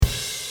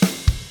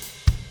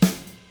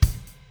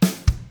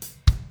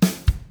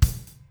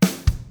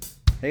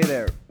Hey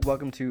there,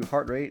 welcome to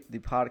Heart Rate, the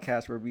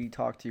podcast where we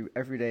talk to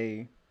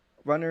everyday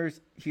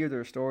runners, hear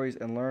their stories,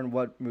 and learn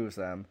what moves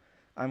them.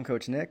 I'm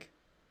Coach Nick.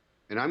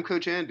 And I'm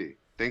Coach Andy.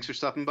 Thanks for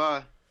stopping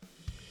by.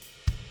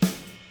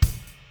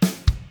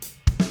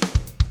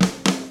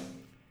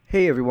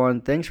 Hey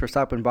everyone, thanks for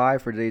stopping by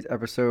for today's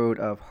episode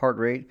of Heart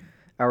Rate.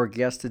 Our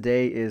guest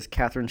today is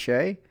Catherine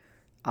Shea.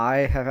 I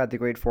have had the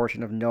great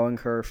fortune of knowing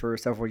her for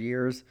several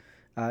years.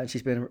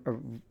 She's been a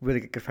really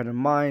good friend of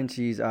mine.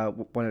 She's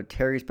one of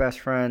Terry's best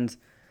friends.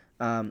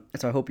 And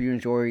so I hope you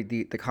enjoy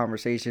the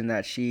conversation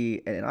that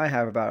she and I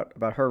have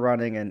about her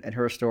running and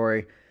her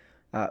story.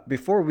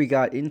 Before we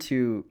got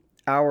into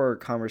our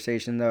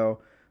conversation,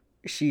 though,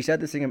 she said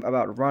this thing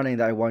about running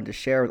that I wanted to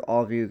share with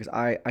all of you because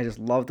I just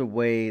love the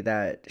way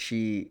that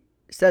she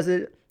says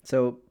it.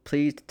 So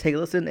please take a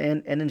listen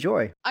and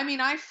enjoy. I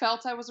mean, I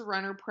felt I was a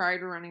runner prior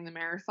to running the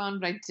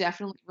marathon, but I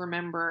definitely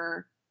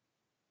remember,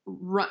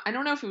 I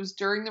don't know if it was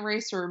during the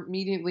race or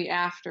immediately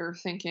after,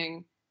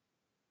 thinking,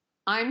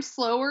 I'm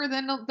slower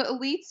than the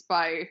elites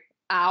by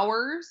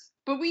hours,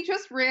 but we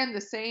just ran the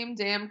same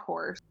damn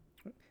course.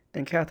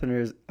 And Catherine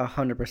is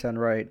 100%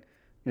 right.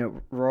 You know,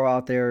 we're all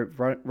out there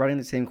running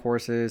the same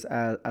courses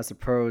as the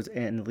pros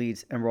and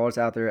elites, and we're always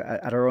out there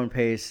at our own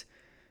pace,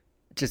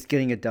 just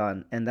getting it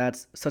done. And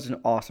that's such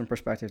an awesome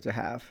perspective to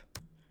have.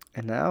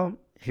 And now,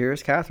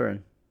 here's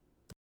Catherine.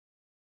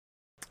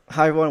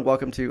 Hi, everyone.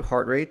 Welcome to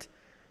Heart Rate.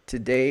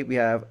 Today, we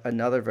have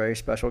another very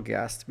special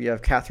guest. We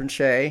have Catherine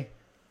Shea,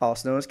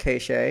 also known as K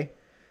Shea.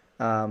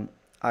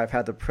 I've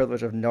had the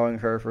privilege of knowing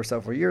her for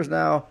several years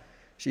now.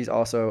 She's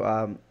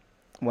also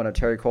one of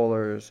Terry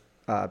Kohler's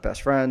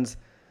best friends.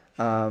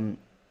 And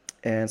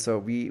so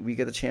we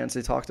get the chance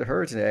to talk to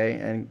her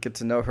today and get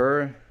to know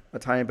her a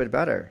tiny bit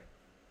better.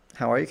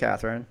 How are you,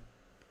 Catherine?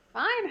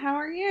 Fine. How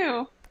are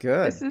you?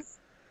 Good.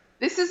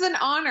 This is an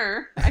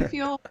honor. I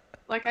feel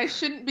like I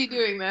shouldn't be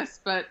doing this,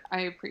 but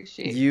I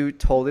appreciate it. You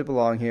totally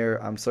belong here.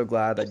 I'm so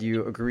glad that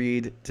you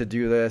agreed to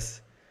do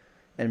this.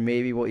 And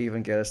maybe we'll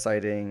even get a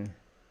sighting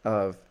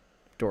of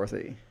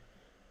Dorothy.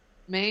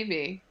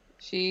 Maybe.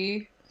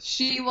 She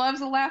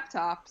loves a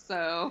laptop,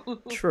 so.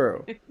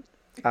 True.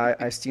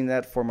 I've seen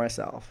that for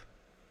myself.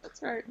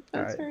 That's right.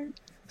 Right.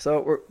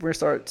 So we're going to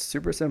start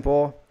super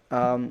simple.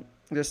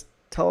 Just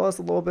tell us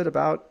a little bit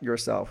about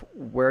yourself.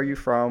 Where are you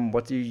from?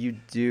 What do you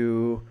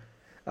do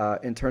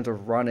in terms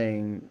of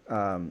running?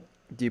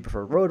 Do you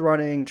prefer road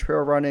running, trail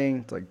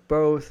running, like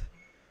both?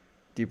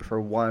 Do you prefer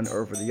one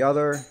over the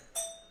other?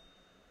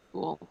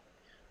 Cool.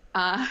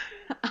 I'm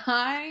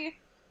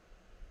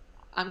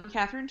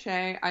Catherine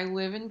Shea. I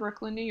live in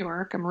Brooklyn, New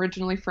York. I'm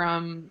originally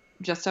from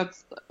just a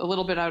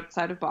little bit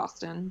outside of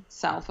Boston,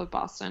 south of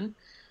Boston.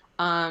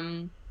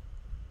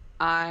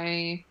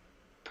 I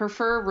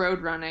prefer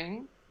road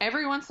running.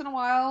 Every once in a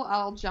while,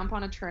 I'll jump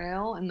on a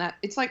trail, and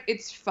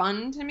it's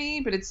fun to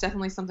me, but it's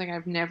definitely something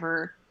I've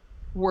never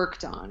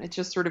worked on. It's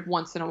just sort of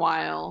once in a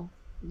while,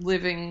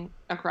 living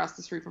across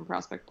the street from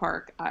Prospect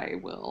Park, I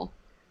will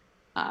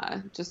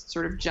just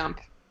sort of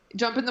jump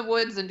in the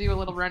woods and do a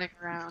little running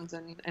around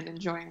and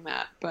enjoying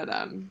that. But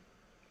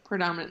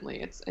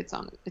predominantly, it's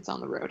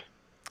on the road.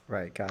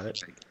 Right, got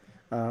it.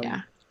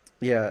 Yeah.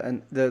 Yeah,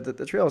 and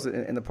the trails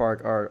in the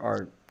park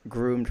are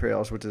groomed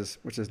trails, which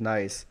is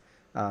nice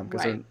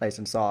because they're nice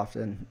and soft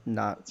and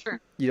not.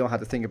 You don't have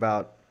to think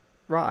about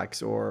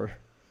rocks or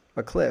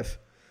a cliff.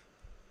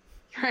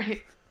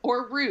 Right,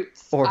 or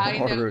roots. I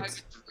know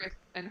roots. I would trip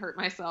and hurt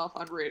myself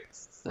on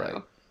roots,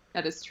 so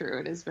that is true.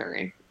 It is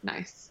very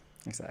nice.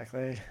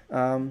 Exactly.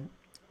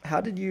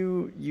 How did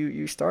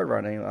you start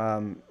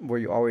running? Were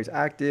you always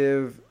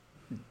active?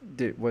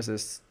 Was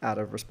this out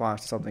of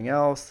response to something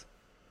else?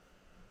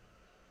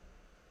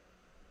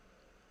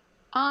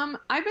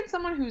 I've been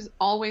someone who's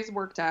always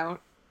worked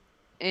out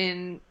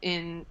in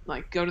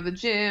like go to the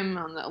gym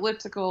on the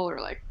elliptical or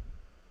like,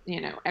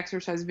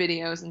 exercise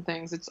videos and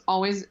things. It's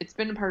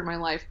been a part of my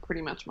life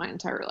pretty much my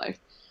entire life.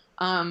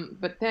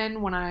 But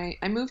then when I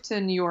moved to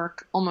New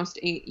York almost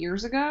 8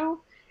 years ago,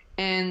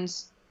 and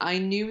I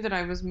knew that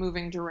I was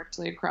moving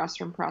directly across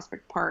from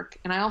Prospect Park,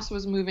 and I also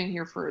was moving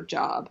here for a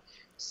job.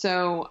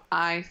 So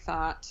I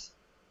thought,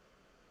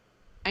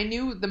 I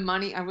knew the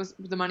money I was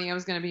going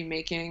to be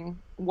making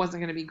wasn't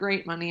going to be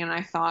great money, and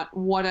I thought,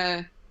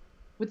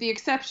 with the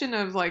exception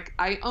of like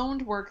I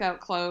owned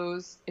workout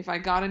clothes, if I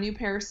got a new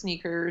pair of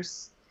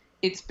sneakers,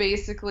 it's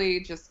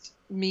basically just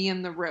me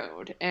and the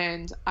road.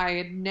 And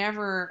I've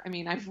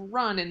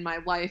run in my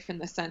life in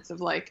the sense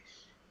of like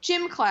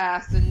gym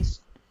class and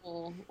school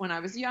when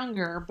I was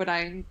younger, but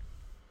I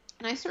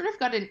sort of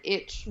got an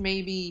itch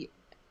maybe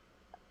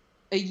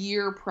a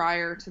year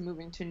prior to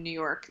moving to New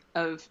York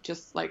of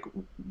just like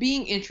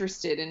being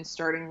interested in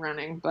starting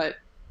running, but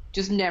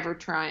just never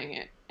trying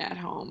it at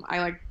home.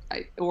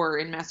 Or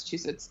in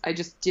Massachusetts, I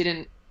just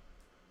didn't,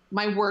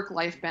 my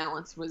work-life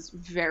balance was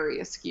very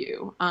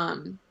askew.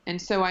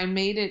 And so I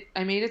made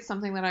it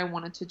something that I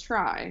wanted to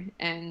try.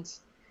 And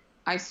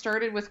I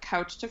started with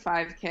Couch to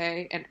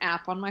 5K, an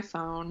app on my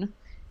phone.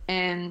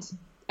 And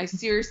I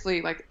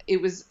seriously, I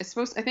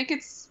think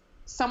it's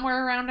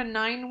somewhere around a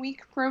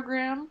 9-week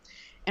program.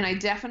 And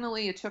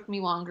it took me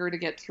longer to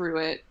get through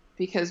it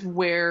because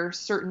where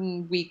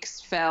certain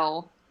weeks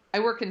fell, I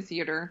work in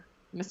theater.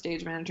 I'm a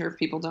stage manager, if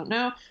people don't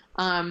know.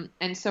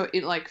 And so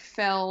it like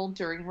fell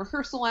during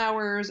rehearsal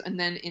hours and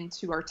then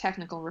into our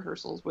technical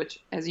rehearsals, which,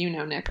 as you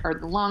know, Nick, are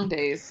the long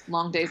days,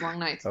 long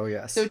nights. Oh,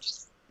 yes. So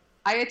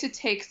I had to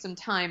take some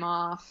time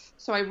off.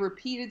 So I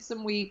repeated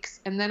some weeks.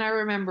 And then I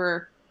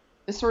remember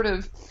the sort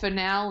of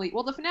finale.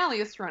 Well, the finale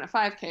is to run a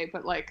 5K,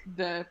 but like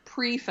the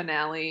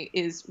pre-finale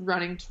is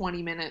running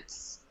 20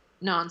 minutes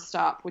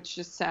nonstop, which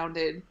just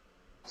sounded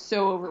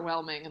so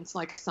overwhelming. It's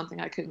like something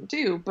I couldn't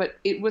do, but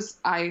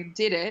I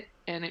did it,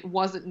 and it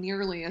wasn't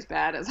nearly as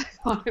bad as I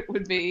thought it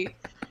would be.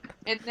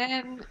 And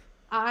then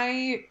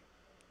I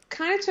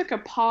kind of took a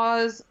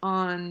pause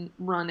on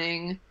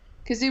running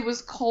because it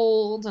was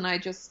cold, and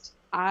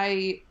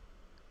I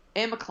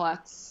am a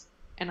klutz,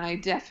 and I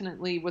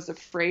definitely was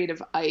afraid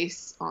of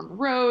ice on the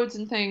roads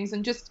and things,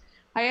 and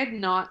I had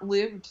not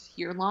lived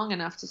here long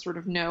enough to sort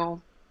of know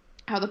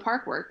how the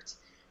park worked.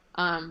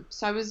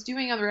 So I was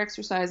doing other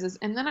exercises,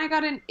 and then I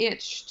got an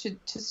itch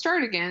to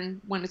start again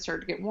when it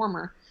started to get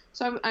warmer.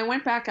 So I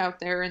went back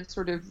out there and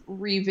sort of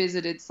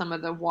revisited some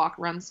of the walk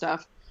run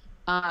stuff,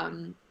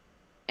 and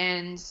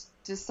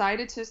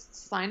decided to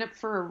sign up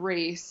for a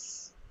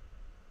race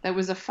that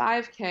was a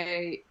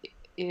 5K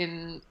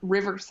in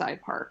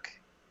Riverside Park.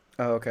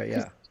 Oh, okay,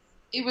 yeah.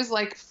 It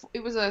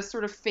was a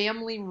sort of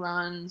family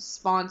run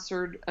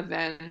sponsored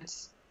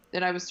event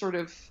that I was sort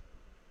of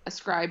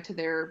ascribed to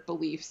their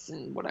beliefs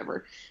and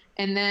whatever.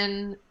 And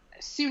then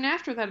soon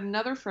after that,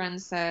 another friend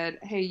said,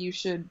 "Hey, you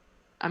should.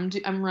 I'm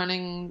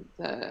running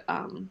the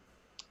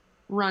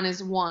Run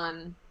as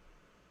One.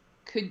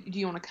 Do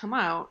you want to come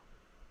out?"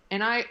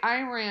 And I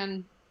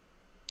ran.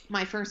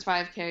 My first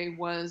 5K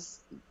was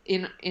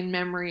in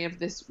memory of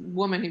this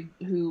woman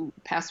who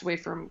passed away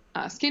from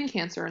skin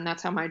cancer, and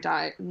that's how my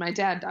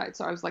dad died.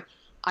 So I was like,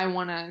 I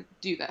want to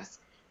do this.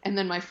 And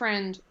then my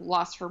friend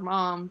lost her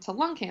mom to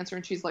lung cancer,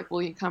 and she's like,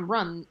 "Will you come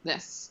run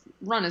this?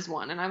 Run as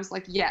One." And I was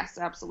like, "Yes,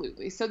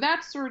 absolutely." So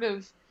that sort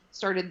of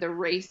started the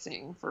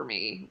racing for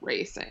me.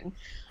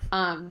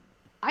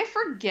 I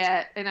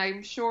forget, and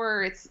I'm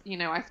sure it's, I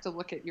have to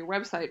look at your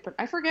website, but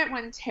I forget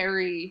when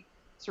Terry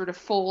sort of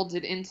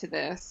folded into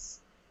this.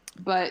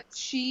 But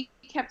she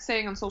kept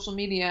saying on social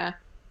media,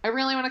 "I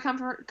really want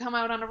to come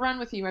out on a run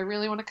with you. I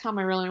really want to come.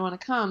 I really want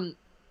to come."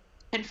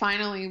 And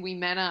finally we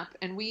met up,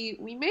 and we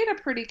made a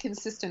pretty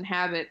consistent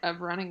habit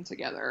of running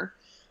together.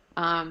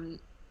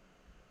 And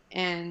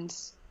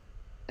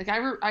like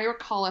I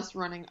recall us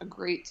running a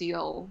great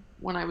deal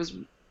when I was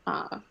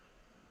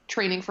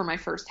training for my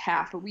first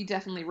half, but we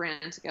definitely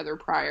ran together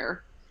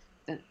prior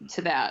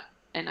to that.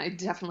 And I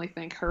definitely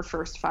think her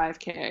first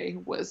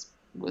 5K was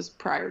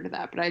prior to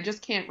that, but I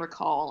just can't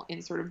recall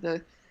in sort of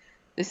the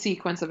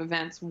sequence of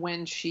events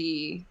when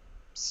she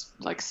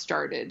like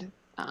started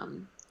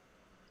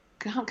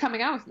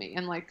coming out with me,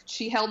 and like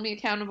she held me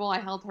accountable, I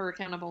held her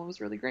accountable. It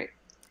was really great.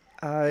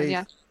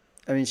 I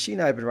mean, she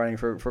and I have been running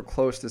for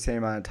close to the same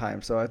amount of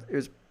time, so it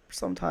was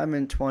sometime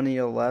in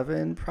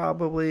 2011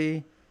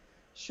 probably.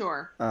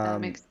 Sure, that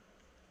makes sense.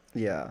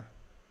 Yeah.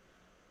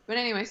 But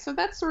anyway, so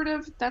that's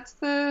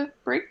the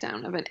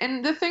breakdown of it.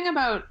 And the thing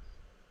about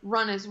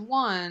Run as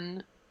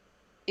One,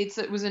 it's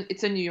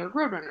a New York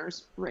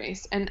Roadrunners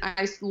race, and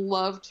I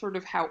loved sort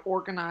of how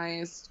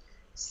organized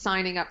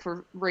signing up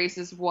for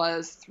races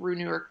was through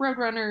New York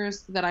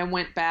Roadrunners. That I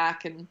went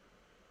back, and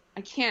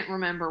I can't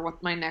remember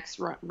what my next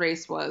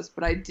race was,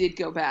 but I did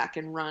go back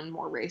and run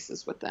more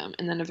races with them,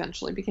 and then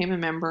eventually became a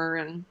member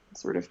and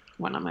sort of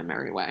went on my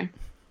merry way.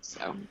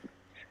 So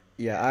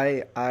yeah,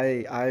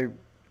 I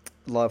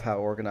love how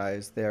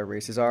organized their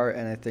races are,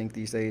 and I think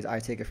these days I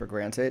take it for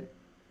granted.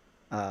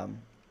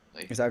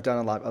 Because I've done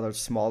a lot of other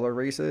smaller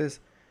races,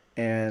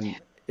 and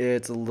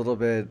it's a little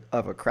bit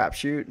of a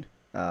crapshoot.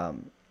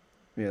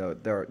 There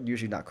are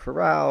usually not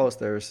corrals.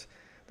 There's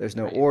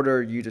no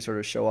order. You just sort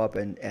of show up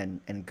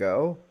and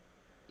go.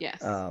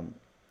 Yes. So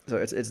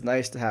it's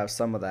nice to have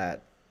some of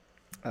that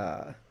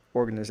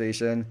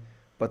organization,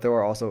 but there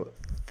are also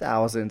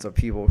thousands of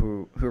people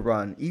who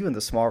run even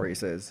the small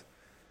races.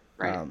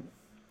 Right.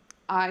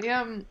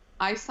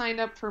 I signed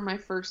up for my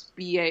first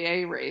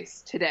BAA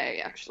race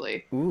today,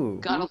 actually. Ooh.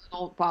 Got a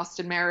little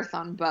Boston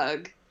Marathon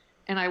bug,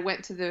 and I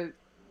went to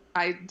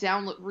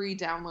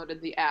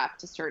re-downloaded the app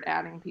to start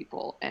adding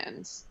people,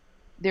 and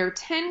their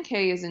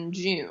 10K is in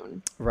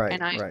June. Right,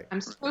 and right.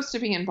 I'm supposed to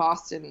be in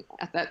Boston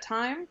at that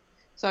time,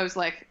 so I was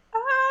like,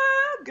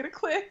 I'm going to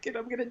click, and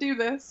I'm going to do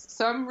this.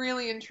 So I'm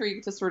really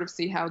intrigued to sort of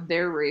see how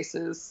their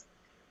races.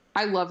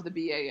 I love the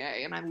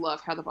BAA, and I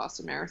love how the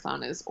Boston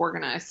Marathon is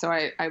organized, so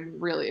I'm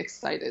really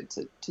excited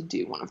to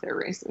do one of their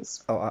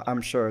races. Oh,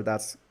 I'm sure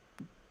that's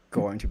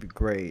going to be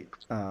great.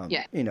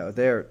 Yeah.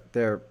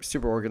 They're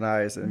super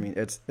organized. I mean,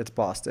 it's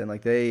Boston.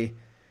 Like they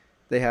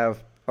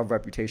have a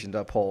reputation to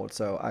uphold,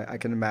 so I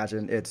can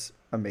imagine it's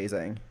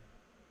amazing.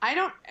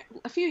 A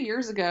few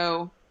years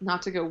ago,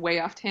 not to go way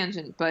off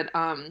tangent, but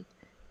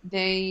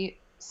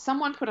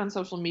someone put on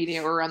social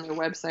media or on their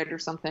website or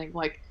something,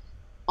 like,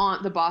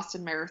 on the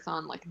Boston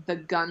Marathon, like the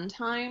gun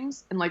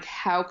times and like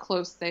how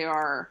close they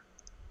are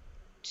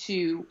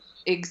to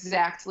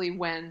exactly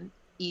when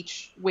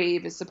each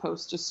wave is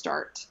supposed to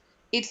start.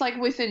 It's like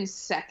within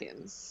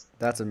seconds.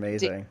 That's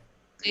amazing.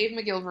 Dave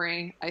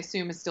McGilvery, I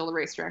assume, is still the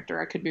race director.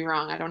 I could be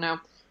wrong. I don't know.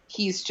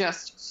 He's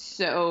just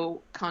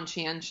so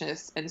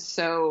conscientious and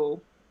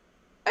so,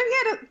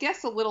 I had,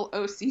 guess, a little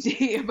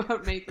OCD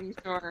about making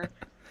sure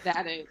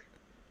that it,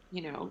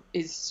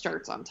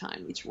 starts on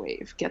time. Each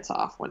wave gets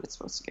off when it's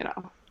supposed to get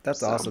off.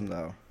 That's awesome,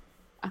 though.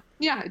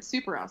 Yeah, it's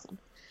super awesome.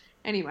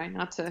 Anyway,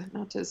 not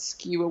to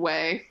skew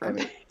away from.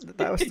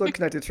 That was still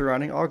connected to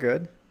running. All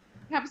good.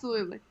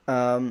 Absolutely.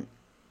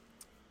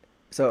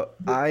 So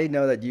I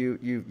know that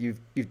you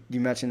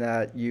mentioned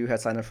that you had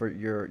signed up for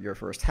your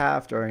first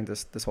half during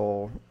this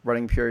whole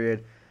running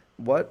period.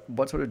 What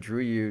sort of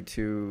drew you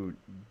to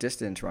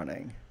distance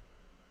running?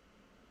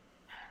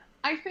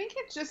 I think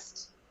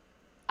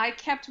I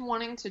kept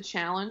wanting to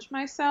challenge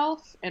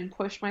myself and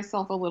push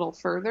myself a little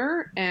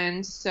further.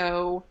 And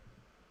so,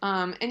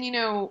 I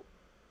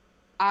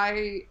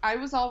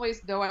was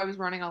always, though I was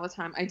running all the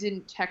time, I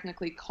didn't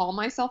technically call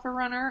myself a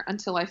runner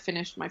until I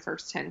finished my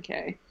first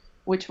 10K,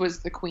 which was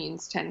the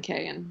Queen's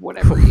 10K in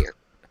whatever year.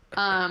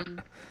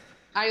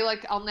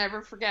 I'll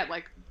never forget,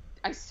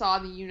 I saw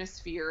the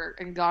Unisphere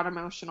and got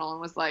emotional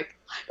and was like,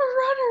 I'm a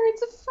runner,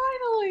 it's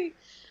finally.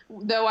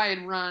 Though I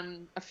had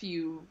run a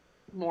few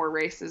more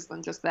races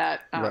than just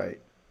that. Right.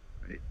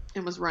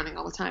 And was running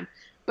all the time.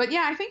 But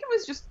yeah, I think it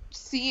was just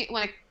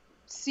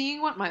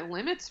seeing what my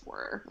limits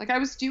were. Like I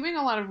was doing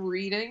a lot of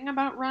reading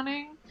about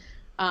running,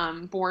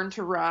 Born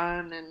to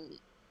Run and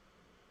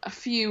a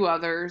few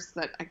others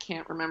that I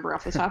can't remember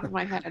off the top of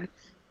my head.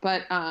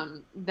 But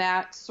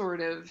that sort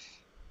of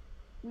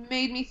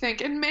made me think,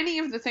 and many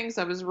of the things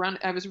I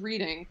was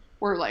reading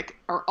were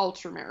are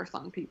ultra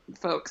marathon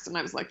folks, and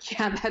I was like,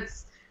 yeah,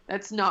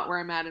 that's not where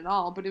I'm at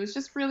all. But it was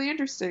just really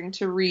interesting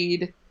to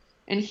read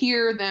and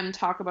hear them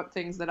talk about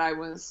things that I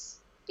was,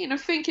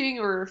 thinking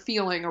or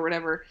feeling or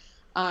whatever.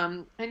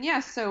 And yeah,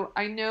 so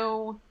I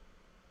know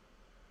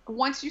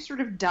once you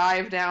sort of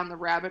dive down the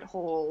rabbit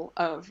hole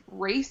of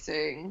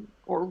racing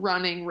or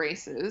running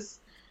races,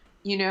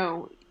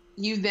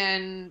 you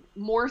then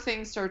more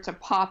things start to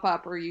pop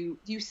up, or you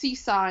see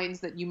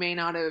signs that you may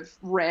not have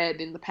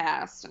read in the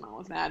past and all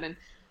of that. And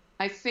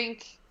I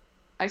think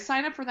I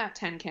signed up for that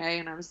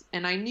 10K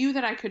and I knew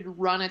that I could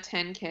run a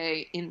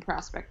 10K in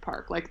Prospect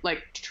Park,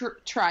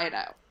 try it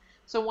out.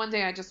 So one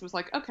day I just was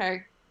like,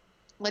 okay,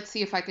 let's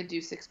see if I could do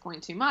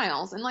 6.2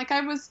 miles. And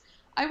I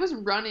was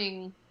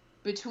running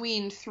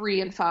between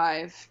 3 and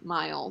 5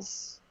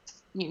 miles,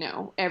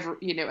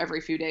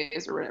 every few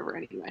days or whatever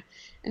anyway.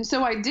 And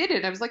so I did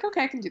it. I was like,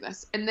 okay, I can do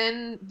this. And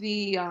then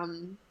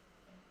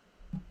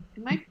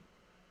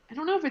I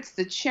don't know if it's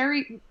the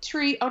Cherry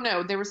Tree. Oh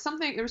no, there was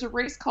a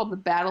race called the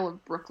Battle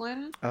of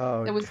Brooklyn.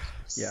 Oh, that was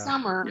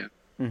summer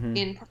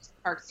in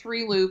Park,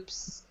 3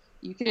 loops.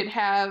 You could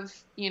have,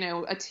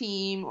 a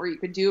team or you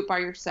could do it by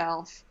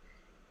yourself.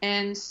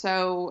 And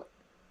so,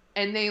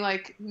 and they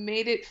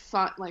made it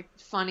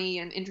funny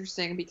and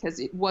interesting because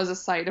it was a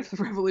site of the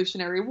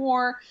Revolutionary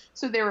War.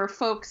 So there were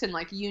folks in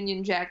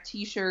Union Jack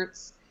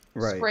t-shirts,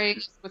 right,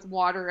 spraying with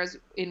water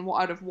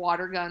out of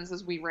water guns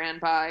as we ran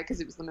by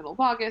because it was the middle of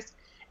August.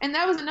 And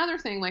that was another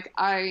thing.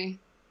 I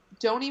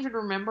don't even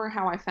remember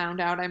how I found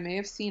out. I may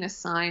have seen a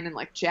sign in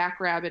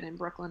Jackrabbit in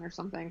Brooklyn or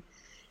something.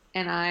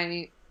 And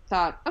I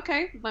thought,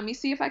 okay, let me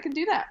see if I can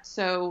do that.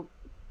 So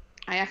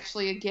I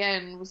actually,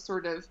 again, was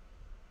sort of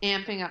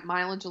amping up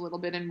mileage a little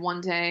bit. And one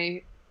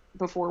day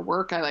before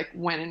work, I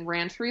went and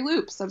ran 3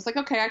 loops. I was like,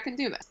 okay, I can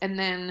do this. And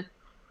then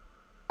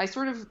I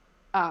sort of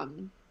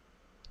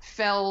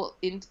fell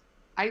into,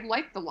 I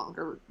liked the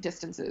longer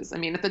distances. I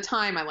mean, at the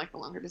time I liked the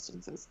longer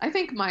distances. I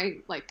think my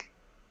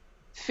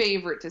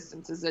favorite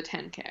distance is a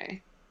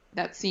 10K.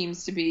 That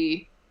seems to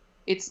be,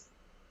 it's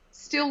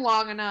still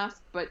long enough,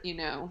 but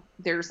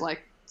there's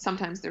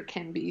sometimes there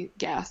can be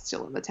gas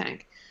still in the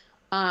tank.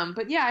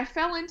 But yeah, I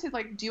fell into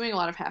doing a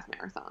lot of half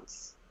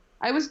marathons.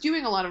 I was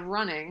doing a lot of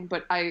running,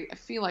 but I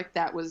feel like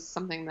that was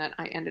something that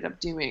I ended up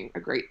doing a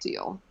great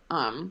deal.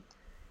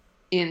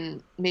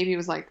 In maybe it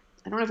was I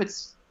don't know if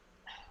it's,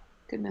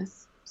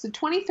 goodness, was it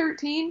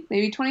 2013?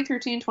 Maybe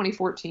 2013,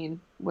 2014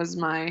 was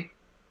my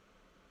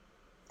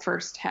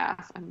first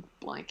half. I'm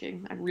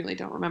blanking. I really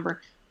don't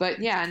remember. But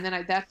yeah, and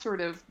then that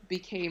sort of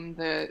became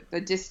the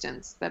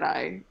distance that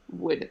I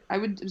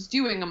was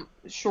doing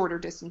shorter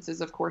distances,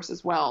 of course,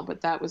 as well,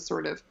 but that was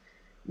sort of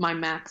my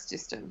max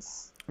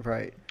distance.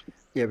 Right.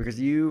 Yeah, because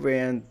you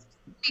ran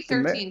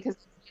 2013 because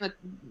the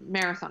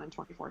marathon in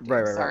 2014.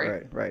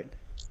 Right.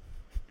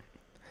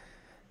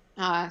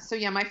 So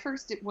yeah, my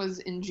first it was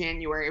in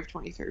January of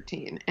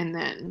 2013, and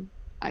then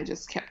I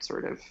just kept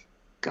sort of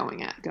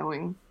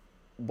going.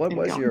 What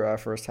was your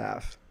first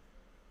half?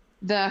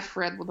 The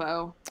Fred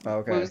Lebow. Oh,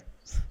 okay. Was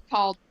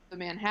called the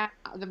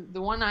Manhattan.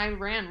 The one I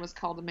ran was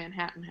called the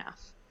Manhattan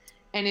half,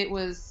 and it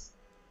was,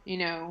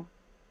 you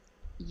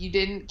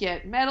didn't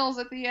get medals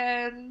at the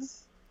end,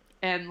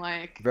 and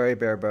very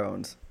bare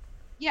bones.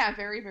 Yeah,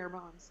 very bare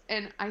bones.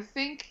 And I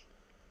think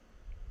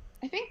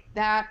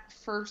that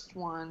first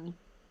one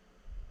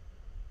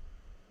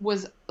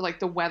was like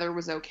the weather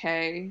was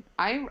okay.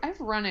 I've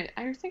run it.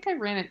 I think I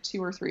ran it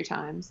 2 or 3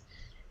 times.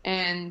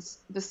 And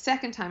the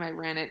second time I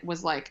ran it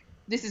was like,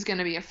 this is going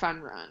to be a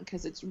fun run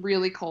because it's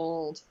really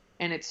cold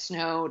and it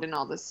snowed and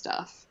all this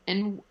stuff.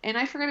 And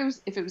I forget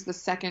if it was the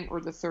second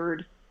or the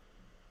third,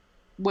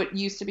 what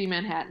used to be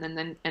Manhattan and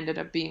then ended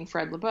up being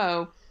Fred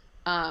Lebow.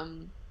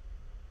 Um,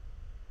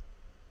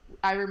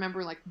 I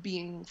remember like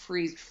being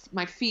freeze.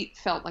 My feet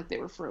felt like they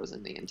were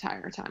frozen the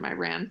entire time I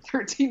ran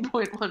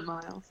 13.1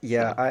 miles.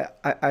 Yeah,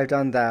 So I've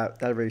done that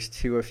race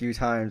too a few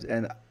times,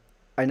 and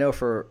I know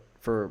for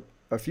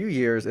a few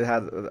years it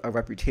had a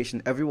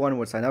reputation. Everyone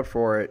would sign up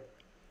for it,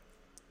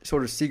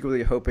 sort of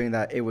secretly hoping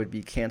that it would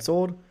be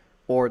canceled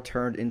or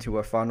turned into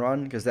a fun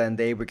run, because then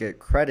they would get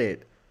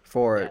credit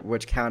for yeah, it,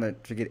 which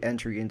counted to get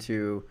entry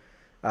into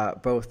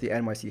both the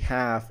NYC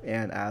half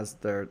and as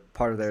their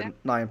part of their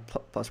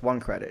exactly,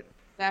 9+1 credit.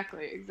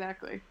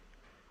 exactly.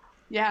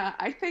 Yeah,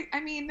 I think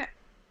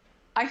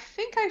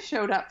I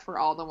showed up for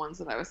all the ones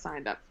that I was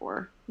signed up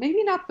for.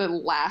 Maybe not the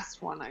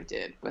last one I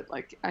did, but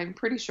like I'm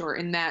pretty sure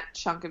in that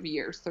chunk of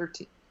years,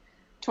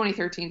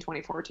 2013,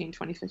 2014,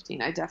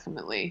 2015, I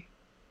definitely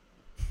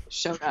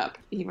showed up,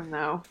 even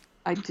though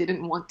I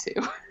didn't want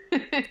to.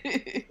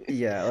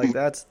 Yeah, like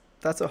that's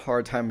a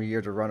hard time of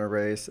year to run a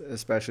race,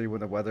 especially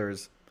when the weather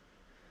is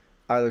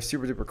either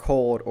super duper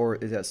cold or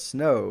it has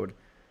snowed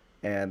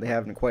and they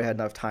haven't quite had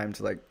enough time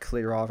to like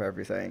clear off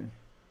everything,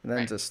 and then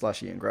it's Right. just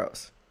slushy and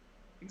gross.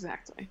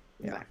 Exactly.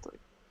 Yeah. Exactly.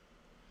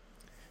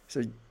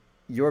 So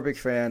you're a big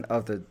fan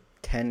of the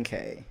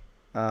 10K.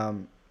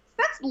 Um,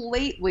 That's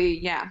lately,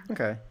 yeah.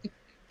 okay.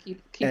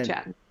 Keep And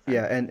chatting. Sorry.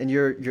 yeah, and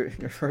your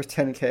first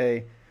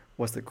 10K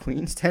was the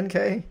Queen's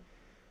 10K.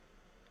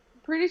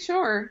 Pretty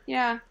sure.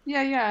 Yeah.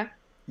 Yeah, yeah.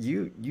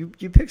 You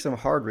picked some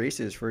hard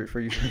races for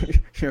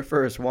your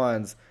first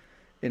ones.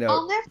 You know,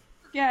 I'll never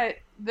forget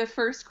the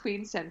first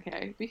Queen's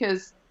 10K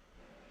because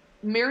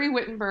Mary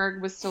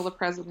Wittenberg was still the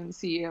president and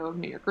CEO of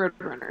New York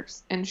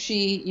Roadrunners, and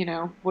she,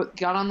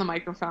 got on the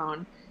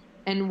microphone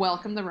and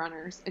welcomed the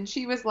runners, and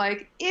she was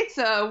like, it's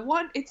a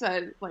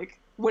like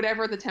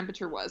whatever the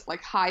temperature was,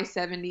 like high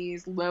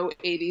 70s, low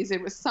 80s.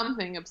 It was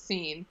something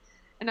obscene,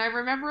 and I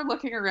remember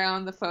looking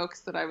around the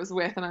folks that I was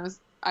with, and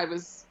I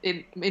was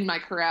in my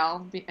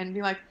corral and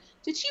be like,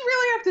 did she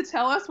really have to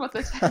tell us what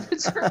the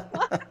temperature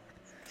was?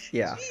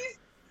 yeah. Jeez.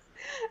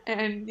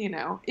 And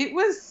it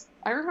was.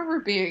 I remember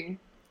being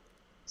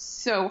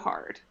so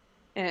hard,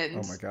 Oh and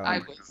my I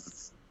God.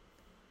 was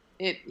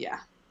it. Yeah,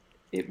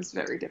 it was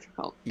very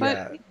difficult. But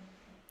Yeah.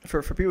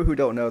 For people who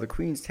don't know, the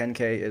Queen's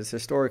 10K is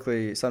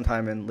historically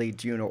sometime in late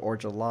June or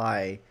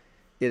July.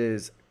 It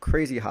is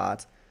crazy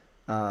hot.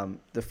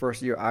 The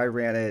first year I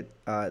ran it,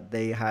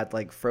 they had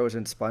like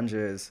frozen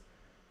sponges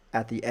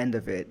at the end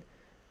of it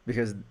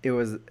because it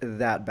was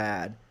that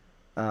bad.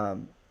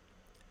 Um,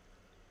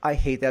 I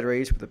hate that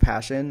race with a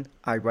passion.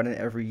 I run it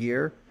every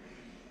year,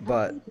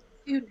 but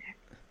dude,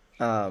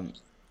 um,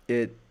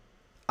 it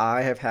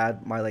I have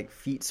had my like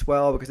feet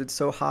swell because it's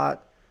so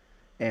hot,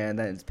 and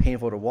then it's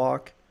painful to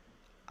walk.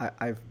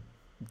 I've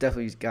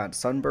definitely got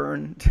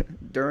sunburn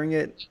during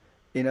it,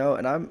 and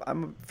I'm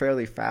a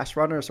fairly fast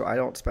runner, so I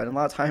don't spend a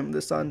lot of time in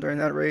the sun during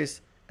that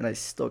race, and I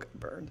still get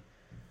burned.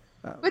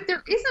 Um, but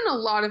there isn't a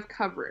lot of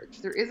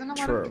coverage. There isn't a lot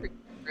of true. tree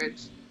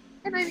coverage,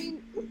 and I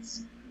mean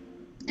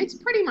it's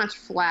pretty much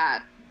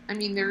flat. I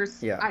mean,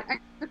 Yeah.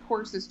 the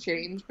courses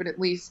change, but at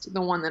least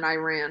the one that I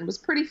ran was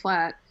pretty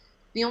flat.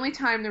 The only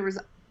time there was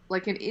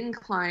like an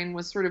incline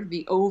was sort of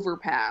the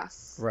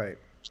overpass. Right.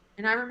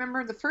 And I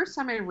remember the first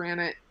time I ran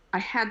it, I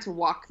had to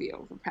walk the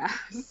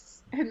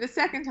overpass. And the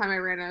second time I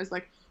ran it, I was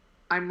like,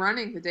 I'm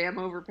running the damn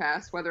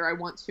overpass, whether I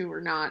want to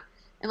or not.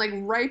 And like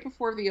right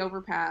before the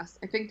overpass,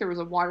 I think there was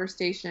a water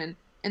station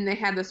and they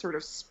had this sort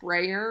of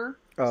sprayer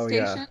Oh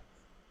yeah. station.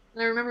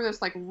 And I remember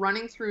just like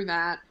running through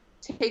that,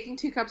 taking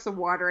 2 cups of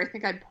water. I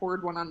think I'd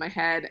poured one on my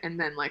head and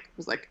then like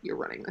was like, you're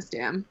running this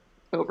damn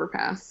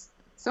overpass.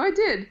 So I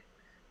did.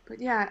 But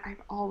yeah,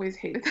 I've always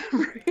hated that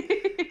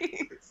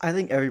race. I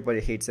think everybody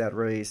hates that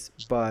race,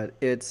 but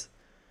it's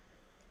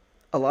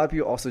a lot of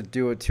people also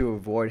do it to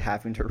avoid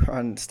having to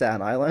run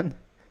Staten Island.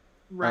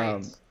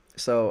 Right.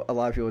 So a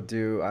lot of people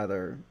do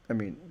either. I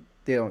mean,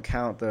 they don't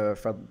count the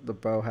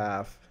bow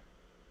half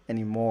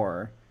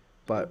anymore,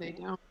 but They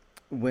don't.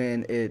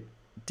 when it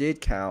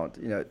did count,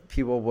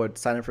 people would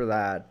sign up for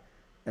that,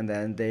 and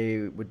then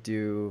they would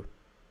do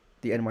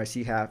the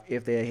NYC half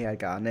if they had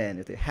gotten in.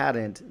 If they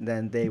hadn't,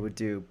 then they would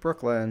do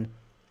Brooklyn,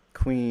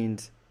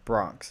 Queens,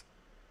 Bronx.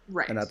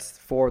 Right. And that's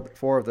four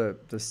of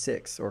the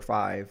 6 or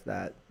 5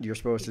 that you're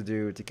supposed to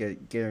do to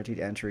get guaranteed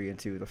entry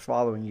into the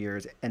following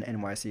year's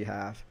NYC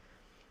half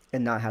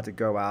and not have to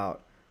go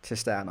out to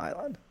Staten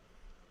Island.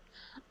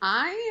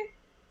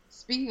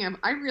 Speaking of,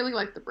 I really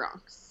like the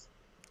Bronx.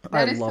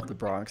 I That is love the something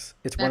Bronx.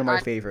 It's that one of my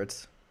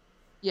favorites.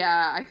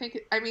 yeah,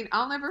 I mean,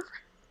 I'll never,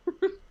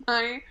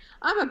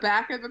 I'm a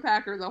back of the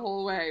packer the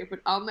whole way, but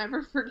I'll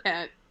never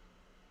forget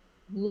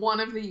one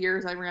of the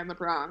years I ran the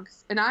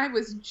Bronx, and I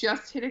was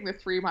just hitting the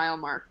 3 mile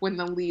mark when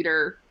the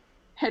leader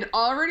had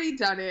already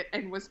done it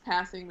and was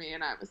passing me,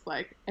 and I was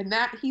like, and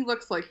that he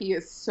looks like he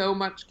has so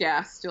much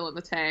gas still in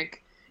the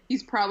tank.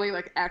 He's probably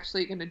like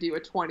actually going to do a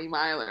 20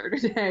 miler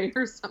today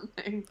or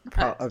something.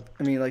 But,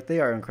 I mean, like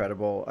they are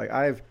incredible. Like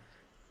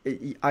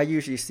I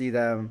usually see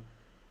them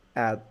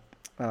at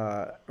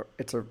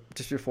it's a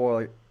just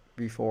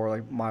before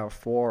like mile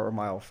 4 or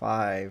mile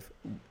 5,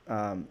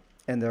 and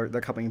they're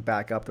coming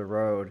back up the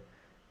road,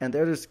 and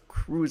they're just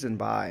cruising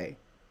by,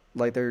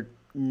 like they're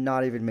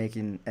not even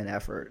making an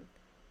effort.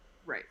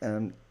 right.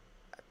 And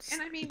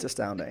And I mean, it's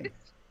astounding.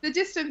 the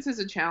distance is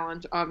a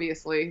challenge,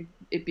 obviously,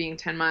 it being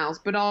 10 miles,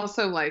 but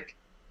also like,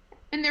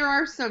 and there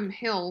are some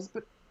hills,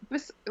 but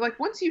like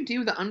once you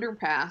do the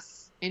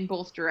underpass in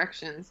both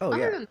directions, Oh other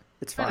yeah, than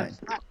it's kind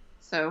fine. of,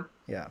 so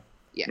Yeah.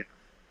 yeah,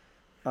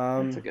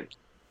 that's a good.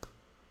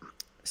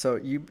 So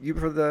you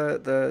prefer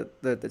the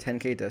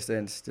 10K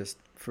distance just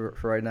for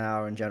right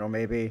now in general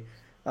maybe.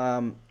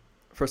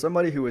 For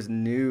somebody who is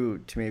new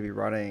to maybe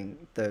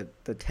running the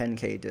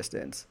 10K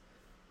distance,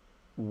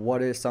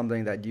 what is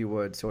something that you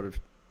would sort of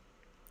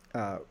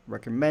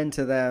recommend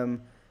to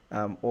them,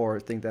 or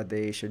think that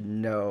they should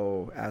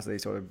know as they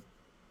sort of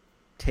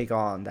take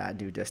on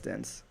that new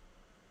distance?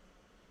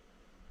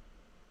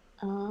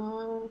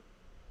 Uh,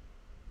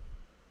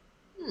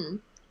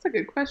 that's a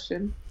good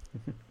question.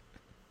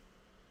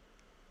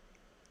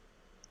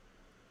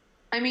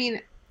 I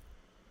mean,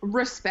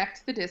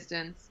 respect the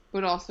distance,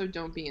 but also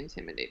don't be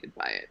intimidated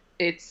by it.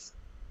 It's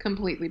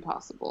completely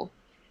possible.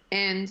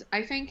 And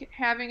I think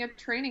having a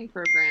training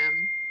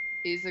program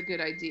is a good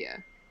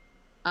idea,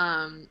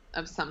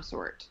 of some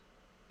sort,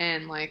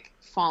 and like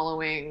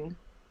following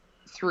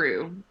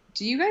through.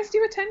 Do you guys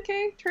do a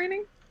 10K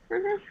training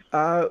program?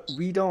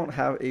 We don't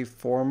have a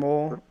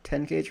formal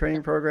 10K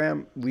training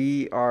program.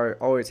 We are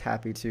always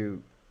happy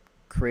to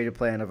create a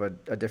plan of a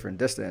different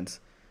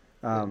distance.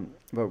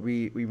 But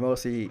we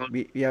mostly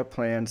we have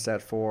plans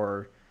set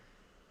for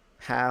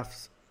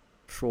halves,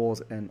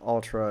 fulls, and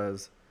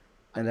ultras,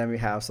 and then we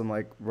have some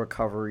like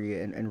recovery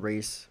and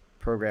race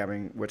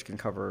programming, which can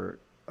cover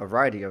a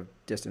variety of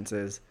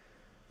distances.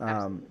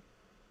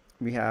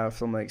 We have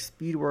some like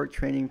speed work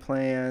training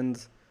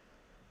plans.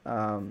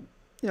 But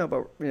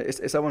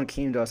if someone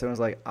came to us and was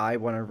like, I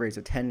want to race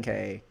a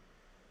 10K,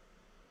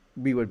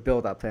 we would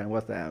build that plan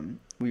with them.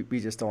 We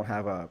just don't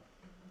have a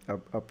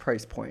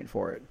price point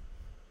for it.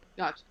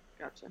 Gotcha.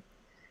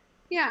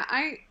 Yeah,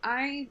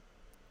 I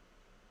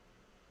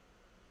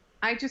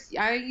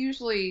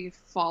usually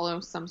follow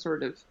some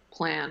sort of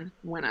plan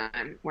when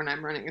I'm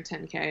running a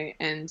 10K,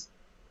 and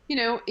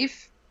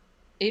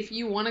if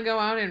you want to go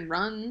out and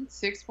run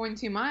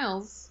 6.2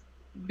 miles,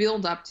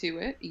 build up to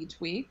it each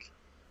week.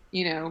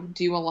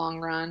 Do a long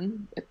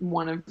run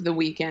one of the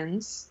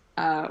weekends,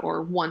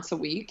 or once a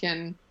week,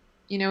 and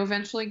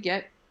eventually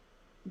get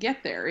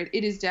there.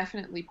 It is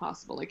definitely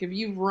possible. Like if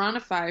you run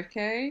a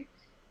 5K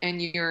and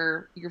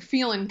you're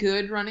feeling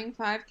good running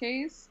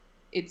 5Ks,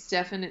 it's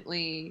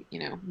definitely,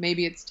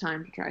 maybe it's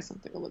time to try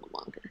something a little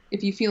longer.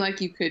 If you feel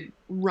like you could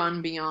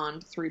run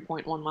beyond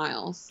 3.1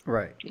 miles,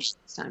 right, it's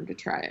time to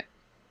try it.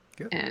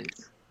 Good. And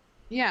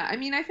yeah, I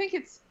mean, I think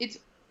it's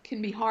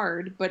can be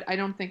hard, but I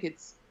don't think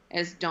it's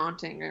as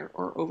daunting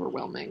or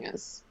overwhelming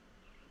as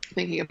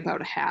thinking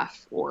about a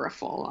half or a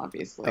full,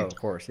 obviously. Oh, of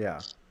course, yeah.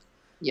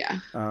 Yeah.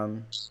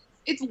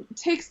 It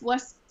takes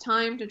less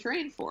time to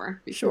train for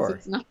because sure.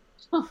 It's not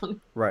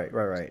fun. Right.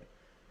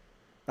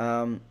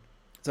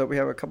 So we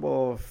have a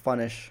couple of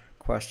funnish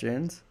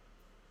questions.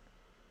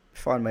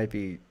 Fun might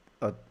be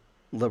a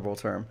liberal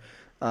term.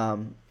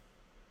 Tell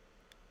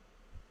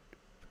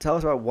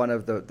us about one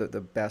of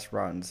the best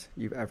runs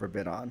you've ever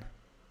been on.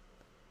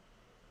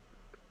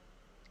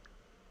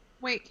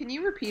 Wait, can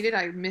you repeat it?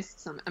 I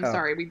missed some. I'm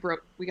sorry.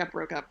 We got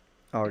broke up.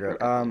 Oh, good.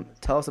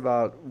 Tell us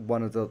about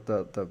one of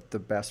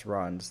the best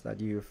runs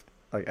that you've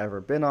like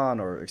ever been on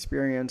or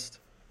experienced.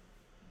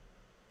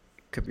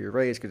 Could be a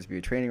race, could just be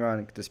a training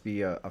run, could just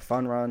be a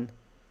fun run.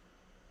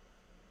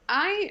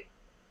 I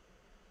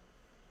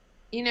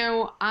feel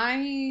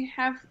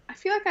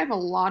like I have a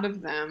lot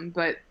of them,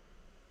 but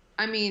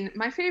I mean,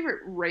 my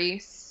favorite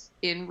race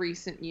in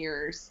recent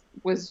years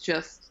was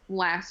just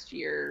last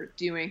year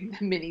doing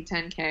the mini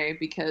 10K,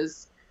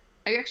 because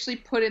I actually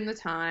put in the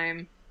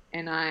time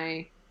and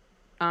I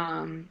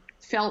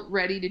felt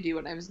ready to do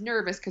it. I was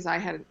nervous because I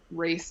hadn't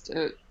raced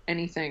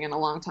anything in a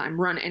long time,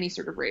 run any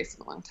sort of race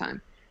in a long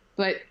time.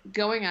 But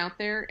going out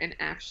there and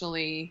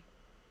actually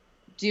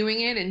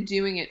doing it and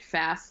doing it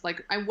fast,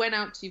 like I went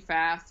out too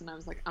fast and I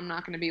was like, I'm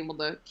not going to be able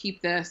to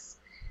keep this.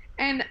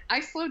 And I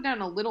slowed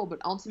down a little, but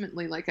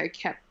ultimately, like, I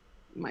kept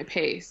my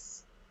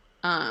pace.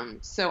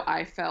 So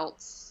I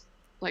felt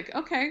like,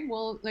 okay,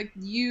 well, like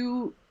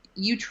you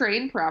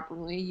trained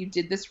properly, you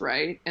did this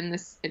right, and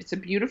it's a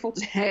beautiful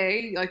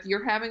day, like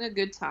you're having a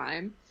good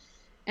time.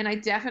 And I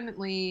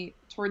definitely,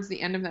 towards the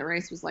end of that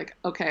race, was like,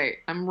 okay,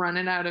 I'm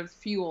running out of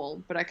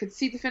fuel, but I could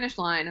see the finish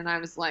line, and I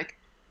was like,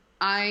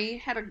 I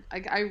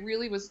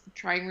really was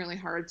trying really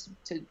hard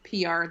to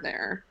PR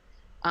there.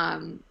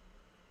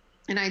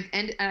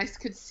 and I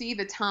could see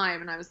the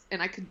time,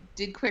 and I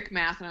did quick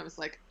math, and I was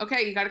like,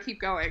 okay, you got to keep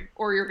going,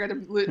 or you're gonna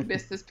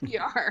miss this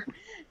PR,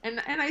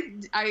 and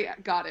I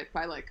got it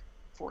by like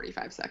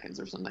 45 seconds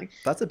or something.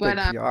 That's a big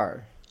PR.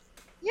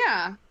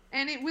 Yeah,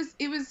 and it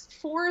was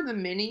for the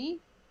mini.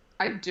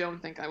 I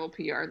don't think I will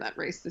PR that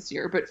race this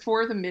year, but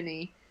for the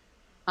mini,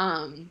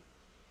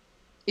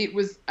 it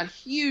was a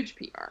huge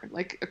PR,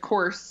 like a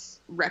course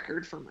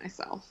record for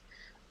myself.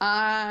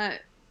 I'm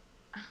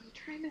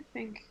trying to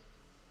think.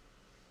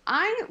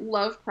 I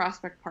love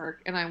Prospect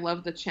Park, and I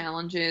love the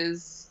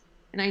challenges,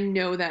 and I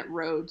know that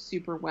road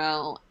super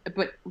well.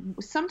 But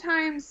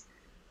sometimes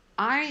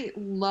I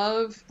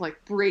love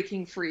like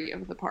breaking free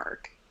of the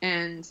park,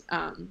 and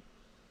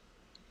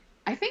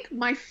I think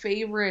my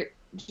favorite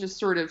just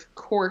sort of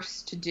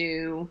course to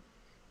do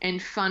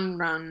and fun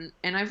run,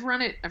 and I've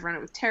run it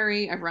with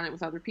Terry, I've run it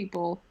with other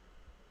people,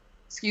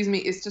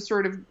 is to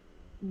sort of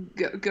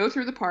go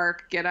through the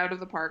park, get out of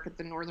the park at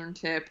the northern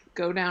tip,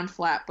 go down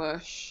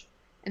Flatbush,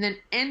 and then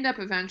end up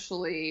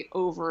eventually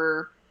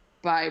over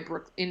by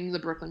in the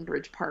Brooklyn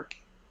Bridge Park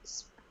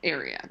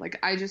area. Like,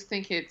 I just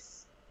think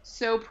it's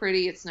so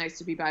pretty. It's nice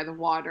to be by the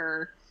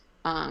water.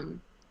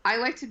 I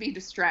like to be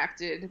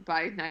distracted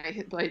by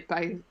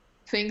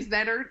things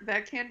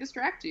that can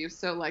distract you.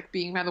 So like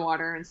being by the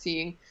water and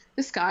seeing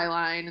the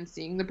skyline and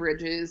seeing the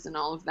bridges and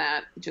all of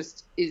that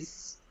just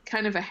is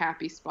kind of a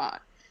happy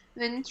spot.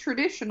 And then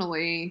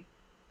traditionally,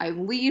 I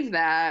leave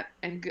that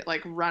and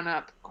like run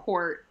up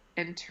Court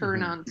and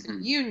turn onto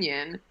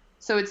Union.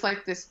 So it's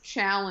like this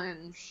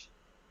challenge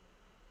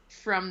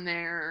from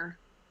there,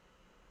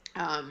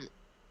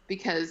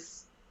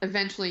 because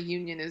eventually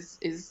Union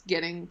is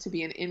getting to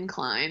be an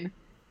incline,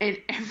 and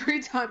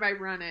every time I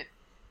run it,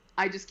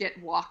 I just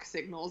get walk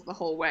signals the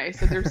whole way.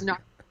 So there's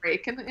not a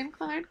break in the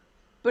incline,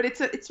 but it's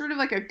sort of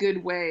like a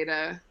good way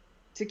to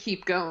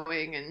keep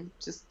going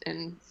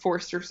and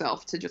force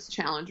yourself to just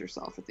challenge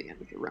yourself at the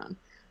end of the run.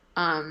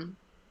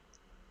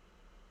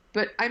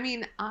 But I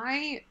mean,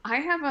 I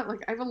have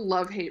a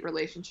love-hate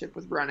relationship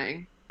with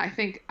running. I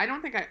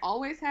don't think I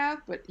always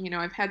have, but you know,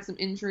 I've had some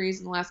injuries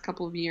in the last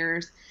couple of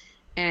years,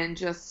 and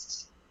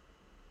just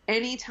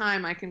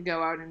anytime I can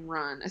go out and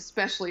run,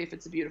 especially if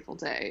it's a beautiful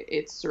day,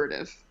 it's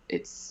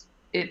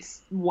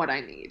what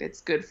I need.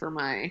 It's good for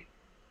my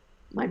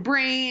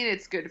brain.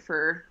 It's good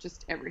for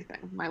just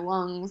everything, my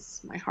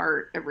lungs, my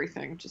heart,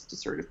 everything, just to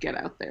sort of get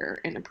out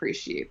there and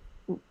appreciate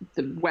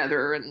the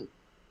weather and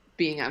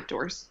being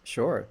outdoors.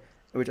 Sure.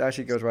 Which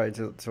actually goes right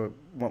into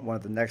one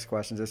of the next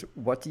questions is,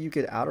 what do you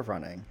get out of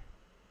running?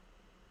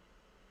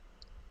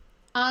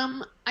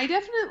 I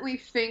definitely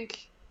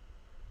think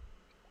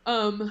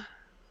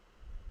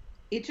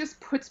it just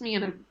puts me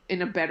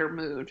in a better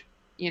mood.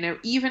 You know,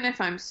 even if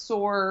I'm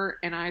sore,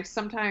 and I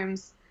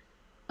sometimes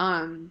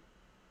I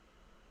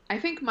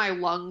think my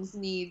lungs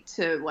need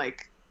to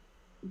like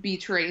be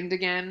trained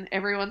again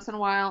every once in a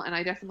while, and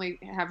I definitely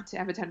have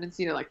a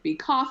tendency to like be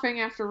coughing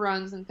after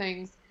runs and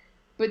things.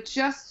 But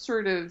just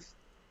sort of,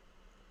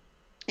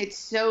 it's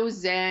so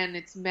zen,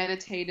 it's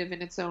meditative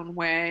in its own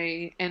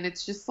way, and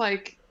it's just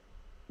like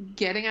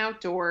getting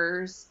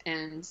outdoors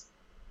and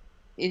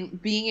in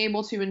being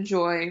able to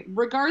enjoy,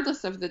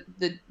 regardless of the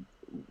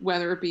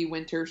whether it be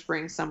winter,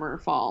 spring, summer, or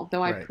fall,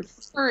 though I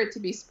prefer it to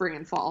be spring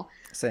and fall.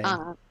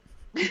 Same.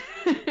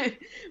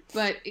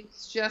 But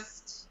it's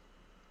just,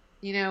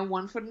 you know,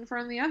 one foot in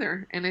front of the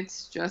other, and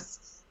it's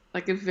just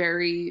like a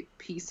very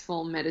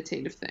peaceful,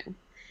 meditative thing.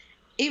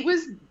 It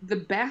was the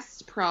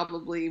best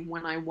probably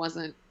when I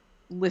wasn't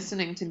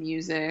listening to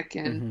music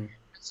and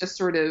just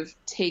sort of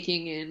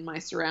taking in my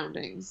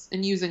surroundings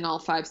and using all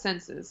five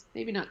senses.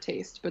 Maybe not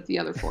taste, but the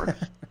other four.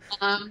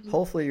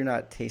 Hopefully you're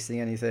not tasting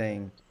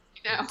anything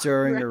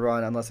during your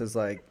run, unless it's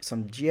like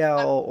some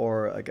gel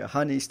or like a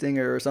honey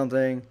stinger or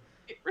something.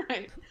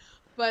 Right.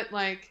 But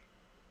like,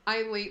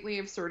 I lately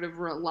have sort of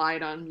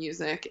relied on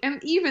music,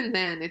 and even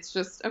then it's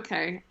just,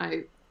 okay,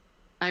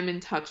 I'm in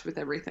touch with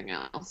everything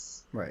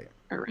else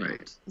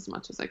around as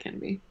much as I can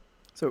be.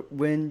 So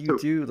when you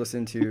do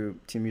listen to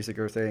music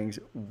or things,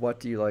 what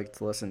do you like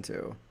to listen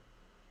to?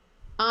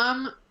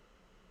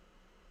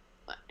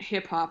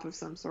 Hip hop of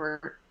some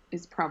sort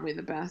is probably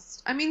the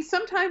best. I mean,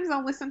 sometimes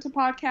I'll listen to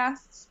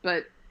podcasts,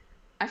 but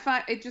I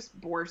find it just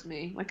bores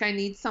me. Like, I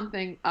need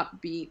something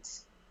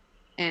upbeat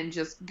and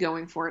just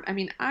going for it. I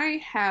mean,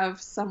 I have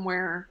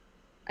somewhere,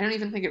 I don't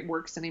even think it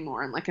works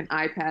anymore, like an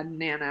iPod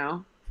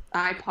Nano,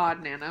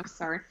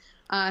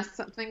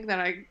 something that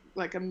I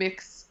like, a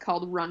mix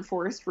called Run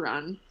Forest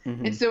Run.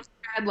 And so I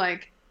had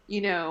like, you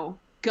know,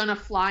 Gonna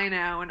Fly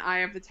Now and Eye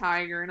of the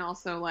Tiger, and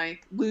also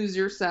like Lose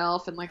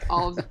Yourself, and like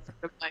all of the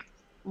sort of like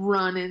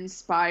run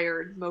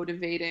inspired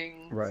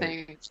motivating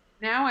things.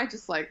 Now I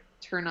just like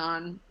turn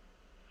on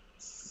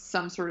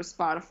some sort of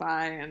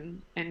Spotify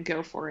and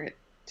go for it.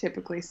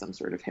 Typically some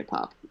sort of hip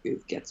hop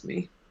gets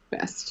me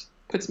best,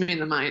 puts me in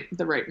the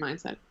right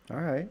mindset. All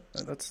right,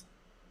 that's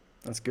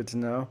good to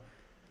know.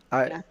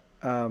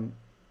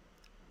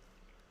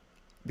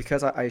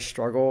 Because I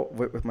struggle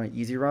with my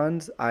easy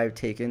runs, I've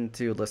taken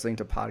to listening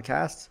to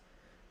podcasts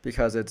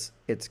because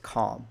it's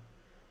calm.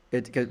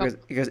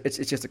 Because it's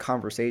just a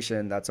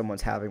conversation that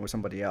someone's having with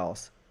somebody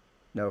else,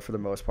 for the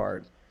most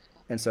part.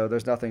 And so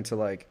there's nothing to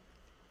like.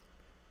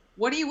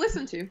 What do you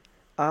listen to?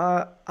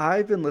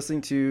 I've been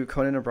listening to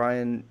Conan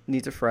O'Brien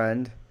Needs a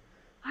Friend.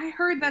 I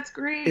heard that's It's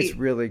great.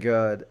 really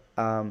good.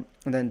 And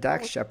then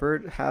Dax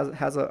Shepard has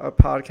a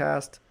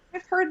podcast.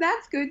 I've heard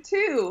that's good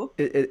too.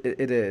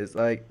 It is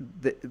like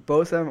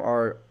both of them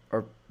are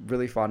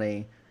really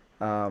funny,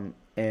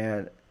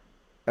 and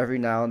every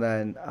now and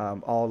then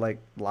I'll like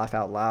laugh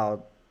out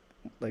loud,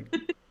 like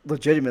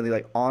legitimately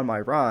like on my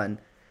run,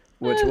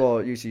 which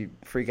will usually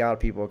freak out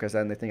people because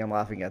then they think I'm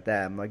laughing at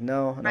them. Like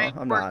no, Right.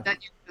 I'm Or not. that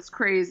you're just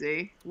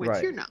crazy, which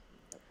Right. you're not.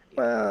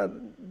 Well,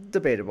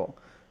 debatable.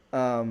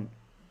 Um,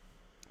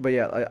 but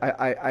yeah,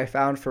 I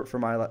found for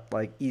my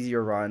like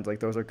easier runs, like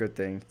those are good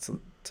things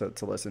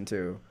to listen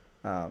to,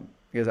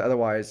 because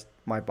otherwise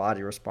my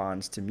body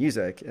responds to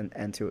music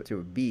and to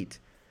a beat,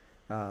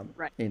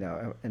 Right. and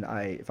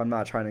if I'm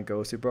not trying to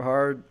go super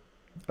hard,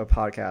 a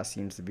podcast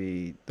seems to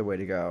be the way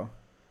to go.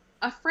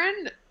 A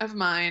friend of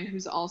mine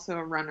who's also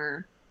a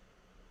runner,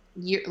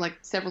 like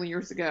several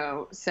years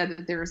ago, said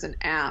that there's an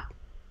app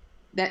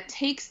that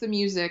takes the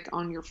music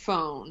on your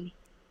phone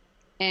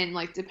and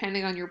like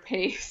depending on your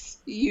pace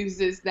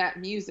uses that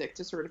music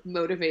to sort of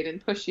motivate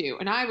and push you.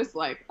 And I was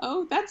like,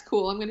 oh, that's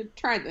cool, I'm going to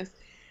try this.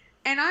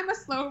 And I'm a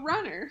slow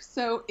runner,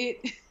 so it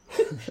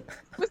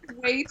was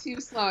way too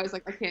slow. I was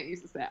like, I can't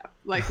use this app,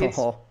 like it's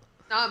Oh,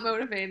 not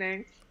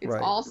motivating, it's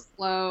right. all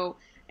slow,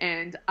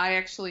 and I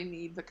actually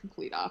need the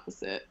complete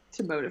opposite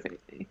to motivate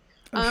me.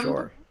 Oh, But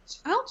sure.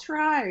 I'll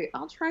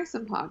try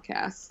some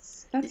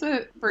podcasts. That's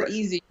for Right.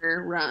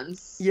 easier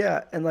runs.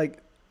 Yeah, and like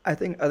I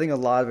think a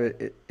lot of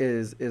it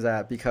is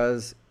that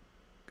because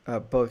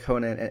both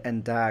Conan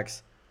and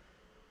Dax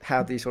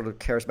have these sort of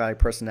charismatic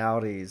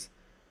personalities,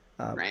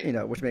 Right.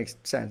 which makes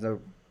sense.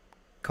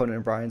 Conan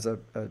O'Brien's a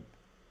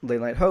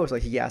late night host,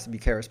 like he has to be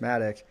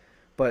charismatic,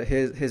 but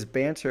his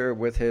banter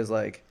with his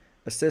like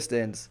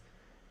assistants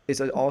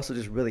is also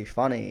just really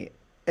funny.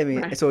 I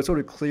mean, Right. so it's sort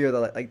of clear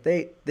that like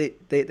they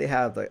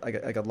have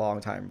like a long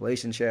time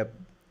relationship.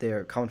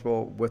 They're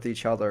comfortable with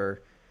each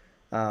other,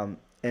 and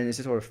it's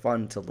just sort of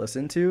fun to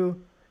listen to.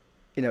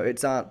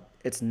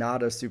 It's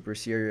not a super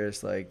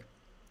serious like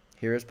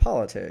here's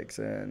politics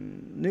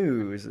and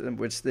news and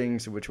which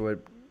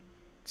would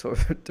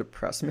sort of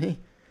depress me.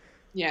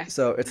 Yes.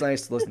 So it's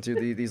nice to listen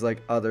to these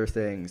like other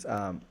things.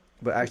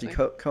 But actually,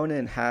 Absolutely.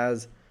 Conan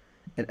has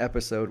an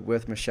episode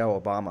with Michelle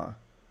Obama,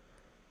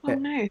 Oh,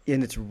 nice.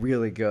 and it's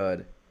really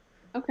good.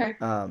 Okay.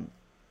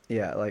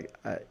 Yeah, like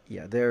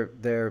yeah,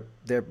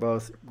 they're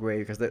both great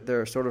because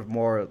they're sort of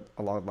more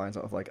along the lines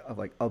of like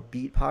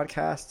upbeat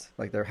podcasts.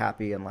 Like they're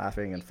happy and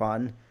laughing and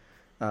fun.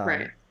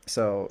 Right.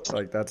 So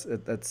like that's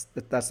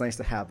nice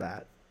to have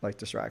that like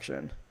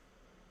distraction.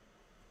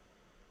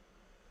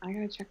 I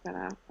gotta check that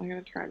out. I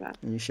gotta try that.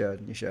 You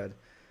should.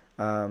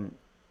 Um,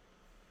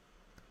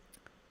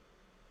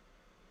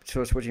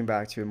 so switching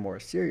back to a more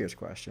serious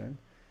question,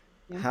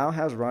 Yeah. how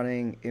has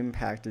running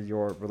impacted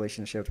your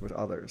relationships with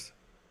others?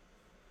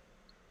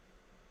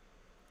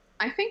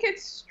 I think it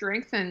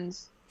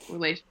strengthens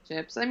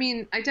relationships. I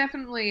mean, I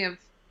definitely have.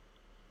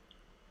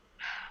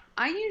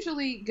 I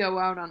usually go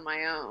out on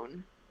my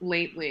own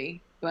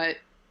lately, but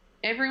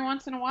every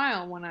once in a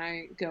while when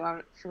I go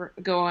out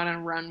on a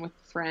run with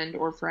a friend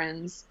or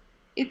friends,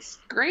 it's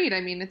great.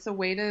 I mean, it's a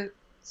way to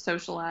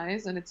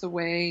socialize and it's a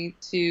way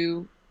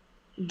to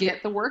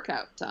get the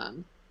workout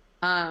done.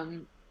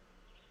 Um,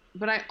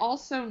 but I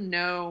also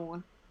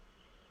know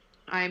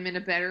I'm in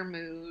a better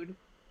mood.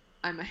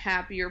 I'm a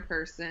happier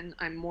person.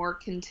 I'm more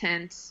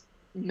content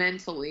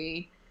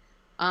mentally.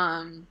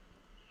 Um,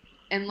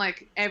 and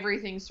like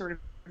everything's sort of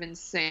in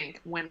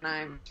sync when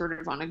I'm sort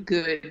of on a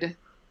good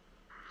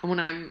when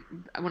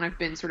I've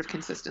been sort of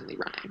consistently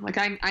running. Like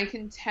I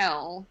can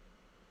tell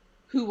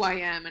who I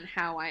am and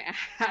how I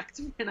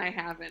act when I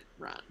haven't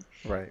run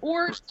Right.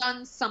 or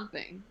done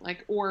something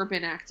like or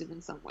been active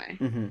in some way.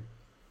 Mm-hmm.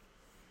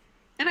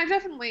 And I've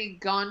definitely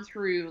gone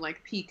through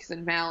like peaks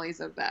and valleys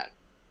of that.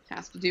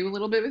 Has to do a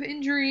little bit with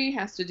injury,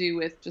 has to do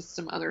with just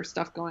some other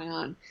stuff going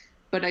on.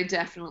 But I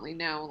definitely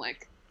know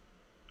like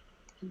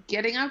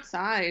getting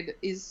outside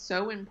is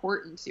so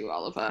important to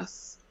all of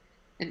us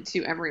and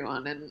to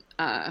everyone, and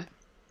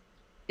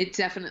it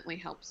definitely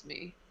helps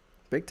me.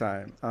 Big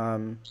time.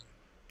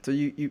 So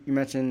you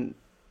mentioned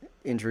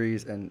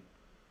injuries, and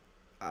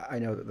I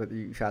know that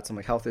you've had some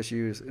like health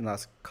issues in the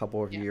last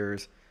couple of Yeah.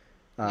 years.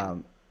 Yeah.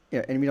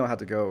 Yeah, and we don't have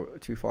to go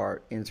too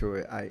far into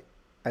it. I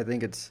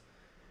think it's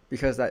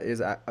because that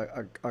is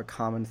a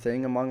common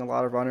thing among a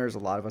lot of runners. A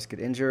lot of us get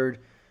injured,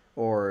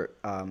 or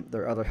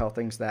there are other health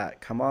things that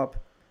come up,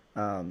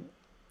 and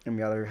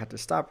we either have to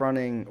stop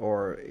running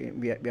or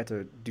we have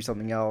to do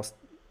something else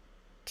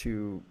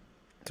to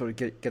sort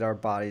of get our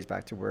bodies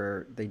back to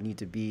where they need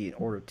to be in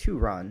order to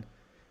run,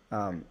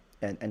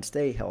 and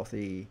stay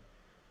healthy.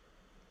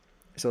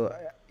 So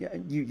yeah,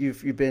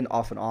 you've been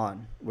off and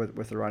on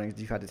with the running.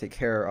 You've had to take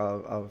care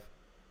of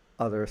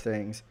other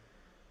things.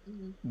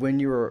 Mhm. When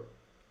you were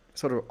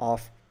sort of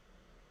off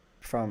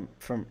from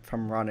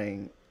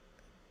running,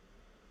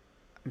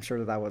 I'm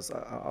sure that was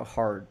a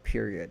hard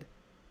period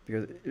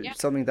because Yeah. it's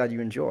something that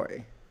you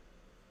enjoy.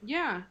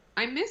 Yeah.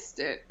 I missed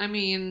it. I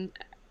mean,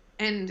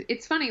 and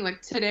it's funny,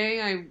 like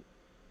today I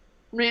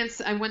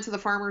went to the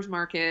farmers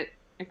market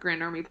at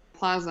Grand Army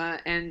Plaza,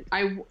 and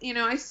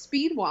I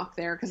speed walk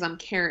there because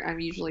I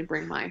usually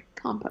bring my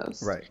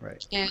compost, Right,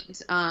 right.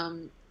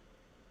 and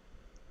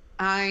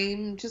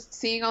I'm just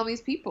seeing all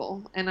these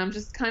people, and I'm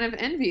just kind of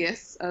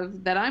envious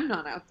of that I'm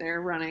not out there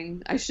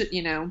running. I should,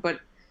 but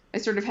I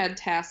sort of had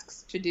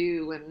tasks to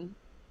do, and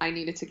I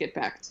needed to get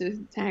back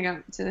to hang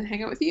out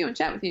with you and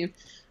chat with you.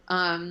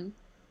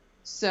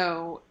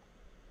 So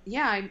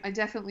yeah, I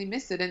definitely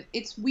miss it. And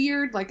it's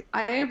weird. Like,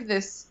 I have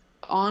this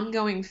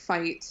ongoing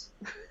fight,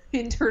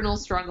 internal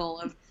struggle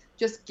of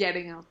just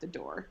getting out the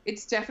door.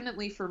 It's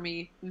definitely for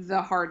me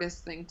the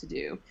hardest thing to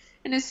do.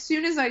 And as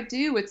soon as I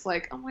do, it's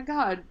like, oh my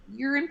God,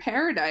 you're in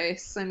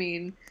paradise. I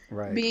mean,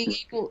 Right.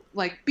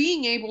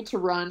 being able to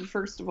run,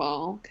 first of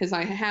all, because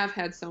I have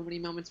had so many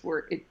moments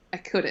where I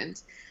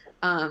couldn't.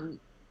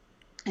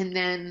 And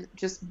then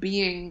just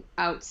being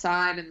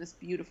outside in this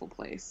beautiful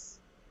place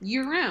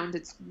year round,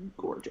 it's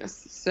gorgeous.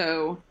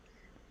 So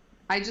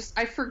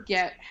I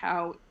forget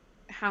how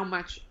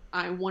much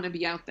I want to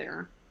be out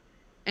there,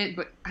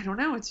 but I don't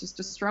know. It's just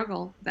a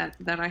struggle that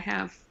I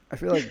have. I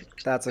feel like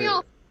that's We a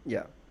all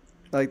yeah,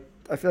 like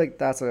I feel like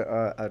that's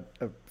a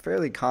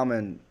fairly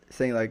common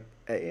thing. Like,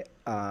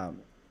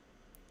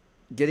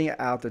 getting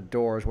out the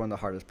door is one of the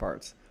hardest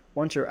parts.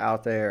 Once you're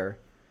out there,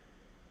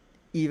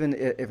 even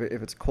if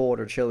it's cold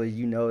or chilly,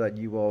 you know that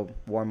you will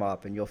warm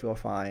up and you'll feel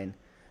fine.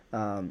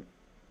 Um,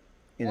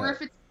 you or know,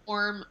 if it's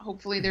warm,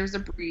 hopefully there's a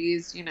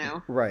breeze.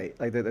 right?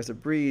 Like there's a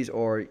breeze,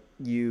 or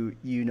you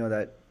know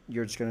that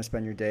you're just gonna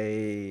spend your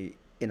day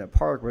in a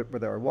park where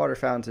there are water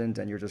fountains,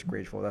 and you're just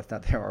grateful that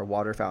there are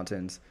water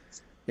fountains.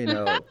 You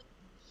know,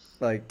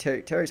 like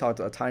Terry talked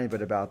a tiny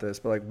bit about this,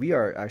 but like we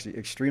are actually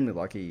extremely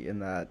lucky in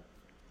that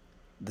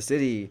the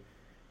city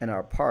and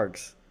our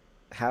parks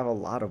have a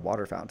lot of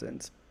water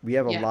fountains. We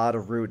have a Yeah. lot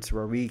of routes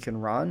where we can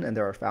run, and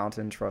there are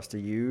fountains for us to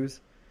use.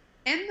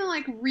 And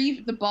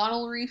the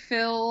bottle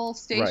refill Right.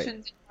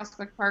 stations in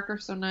Prospect Park are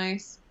so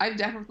nice. I've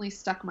definitely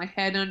stuck my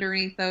head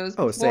underneath those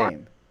Oh, before.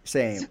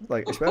 same.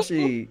 Like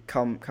especially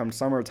come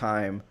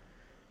summertime,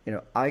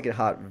 I get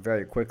hot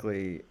very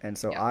quickly, and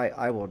so Yeah,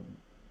 I will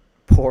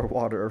pour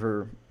water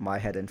over my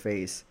head and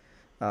face,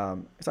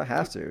 because I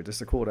have to just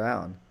to cool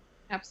down.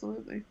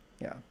 absolutely.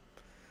 Yeah.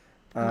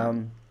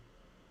 Um,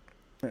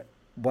 Um,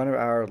 One of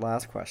our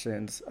last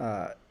questions,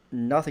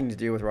 nothing to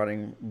do with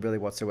running really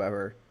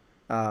whatsoever.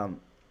 Um,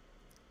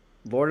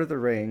 Lord of the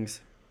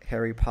Rings,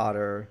 Harry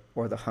Potter,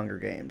 or The Hunger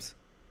Games?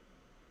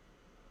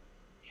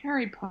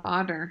 Harry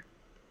Potter.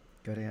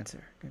 Good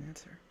answer. Good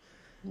answer.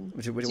 Mm.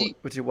 Which is Do you-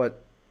 which is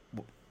what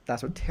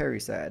that's what Terry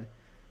said.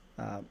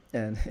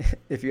 And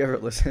if you ever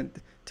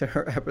listened to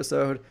her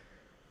episode,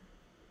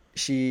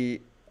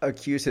 she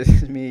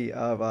accuses me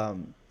of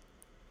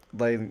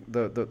letting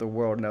the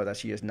world know that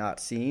she has not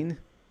seen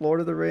Lord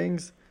of the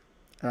Rings,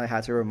 and I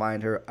had to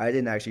remind her I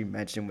didn't actually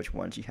mention which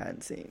one she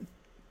hadn't seen.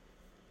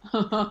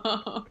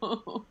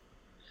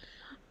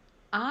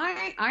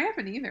 I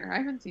haven't either. I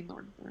haven't seen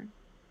Lord of the Rings.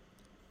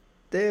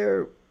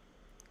 They're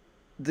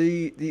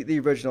the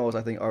originals.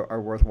 I think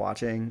are worth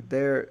watching.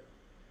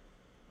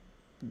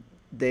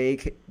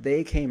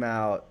 They came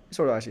out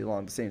sort of actually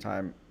along the same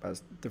time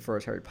as the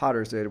first Harry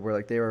Potters did, where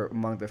like they were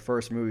among the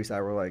first movies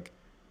that were like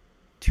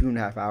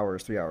 2.5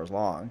 hours, 3 hours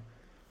long.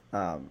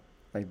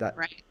 Like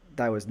Right.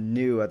 that was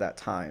new at that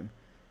time.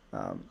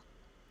 Um,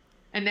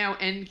 And now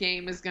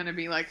Endgame is going to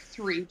be like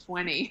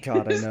 320.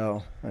 God, I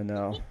know.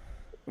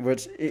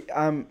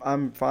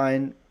 I'm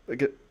fine.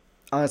 Like,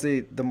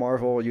 honestly, the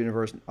Marvel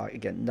universe,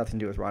 again, nothing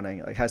to do with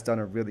running, like has done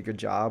a really good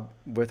job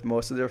with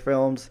most of their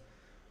films.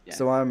 Yes.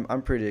 So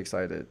I'm pretty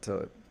excited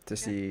to Yeah.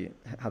 see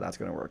how that's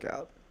going to work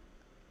out.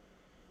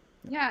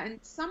 Yeah, and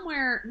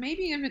somewhere,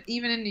 maybe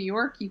even in New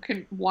York, you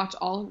can watch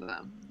all of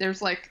them.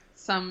 There's like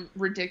some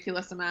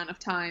ridiculous amount of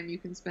time you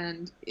can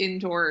spend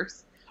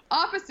indoors,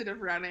 opposite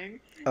of running,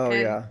 Oh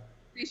and yeah,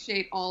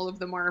 appreciate all of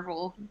the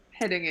Marvel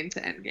heading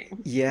into Endgame.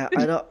 yeah.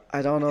 I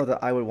don't know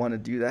that I would want to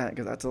do that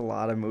because that's a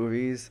lot of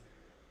movies.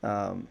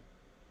 Um,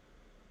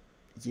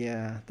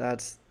 yeah,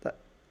 that's that.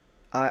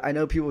 I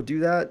know people do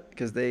that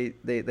because they've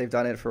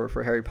done it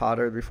for Harry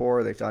Potter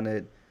before. They've done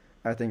it,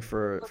 I think,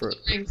 for Lord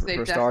of the Rings, they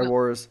Star definitely,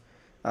 Wars.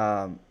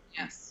 Um,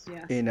 yes,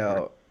 yes. you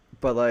know,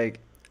 but like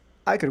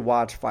I could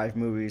watch 5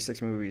 movies,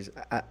 6 movies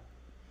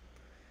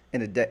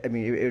in a day. I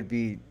mean, it would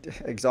be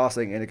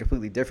exhausting in a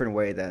completely different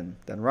way than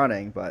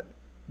running, but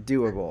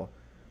doable.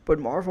 But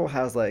Marvel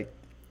has like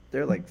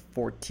they're like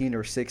 14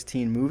 or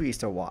 16 movies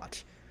to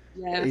watch.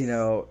 Yes,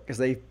 Because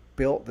they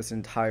built this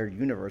entire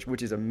universe,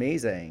 which is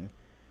amazing,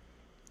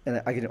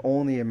 and I can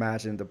only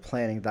imagine the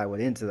planning that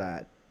went into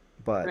that.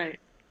 But right.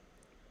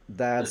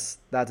 that's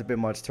a bit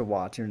much to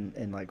watch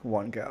in like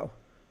one go.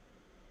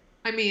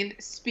 I mean,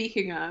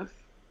 speaking of,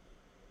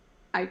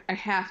 I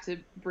have to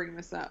bring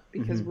this up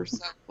because Hmm. we're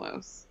so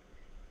close.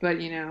 But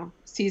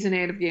season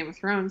 8 of Game of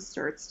Thrones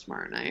starts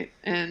tomorrow night,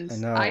 and I I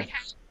know.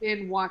 have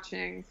been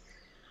watching.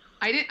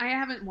 I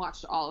haven't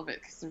watched all of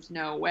it because there's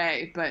no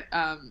way, but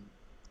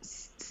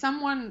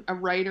someone, a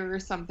writer or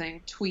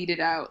something, tweeted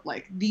out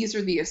like these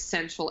are the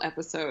essential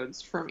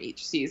episodes from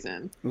each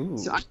season. Ooh.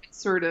 So I can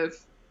sort of.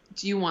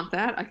 Do you want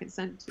that? I can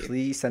send it to you.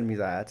 Please send me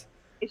that.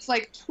 It's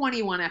like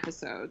 21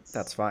 episodes.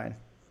 That's fine.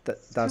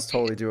 That's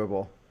totally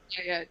doable.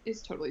 Yeah,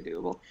 it's totally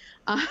doable.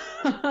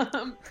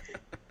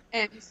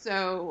 And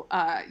so,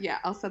 yeah,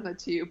 I'll send that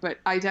to you. But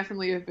I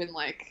definitely have been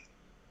like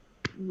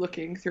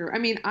looking through. I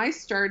mean, a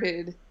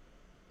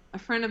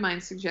friend of mine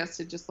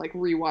suggested just like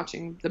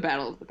rewatching the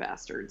Battle of the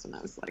Bastards, and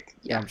I was like,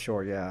 Yeah, I'm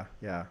sure. Yeah.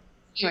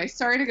 Anyway,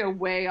 sorry to go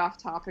way off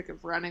topic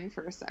of running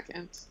for a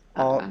second.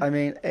 I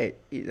mean, hey,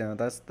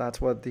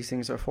 that's what these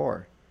things are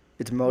for.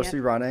 It's mostly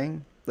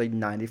running, like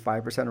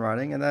 95%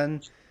 running, and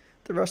then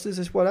the rest is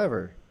just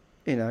whatever.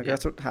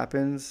 That's what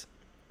happens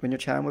when you're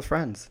chatting with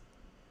friends.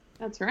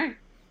 That's right.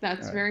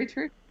 That's very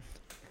true.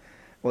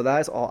 Well,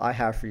 that is all I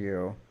have for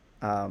you.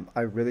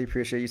 I really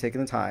appreciate you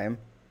taking the time.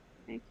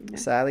 Thank you, Nick.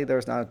 Sadly,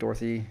 there's not a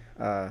Dorothy.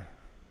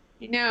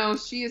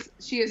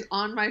 She is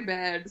on my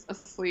bed,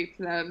 asleep.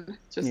 Then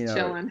just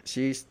chilling.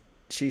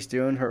 She's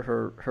doing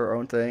her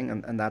own thing,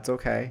 and that's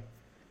okay.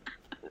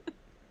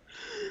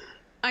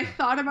 I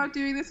thought about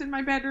doing this in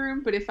my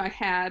bedroom, but if I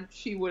had,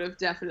 she would have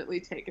definitely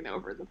taken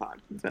over the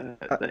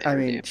podcast. I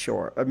mean,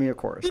 sure. I mean, of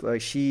course.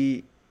 Like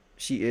she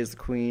is the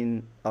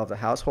queen of the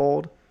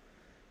household.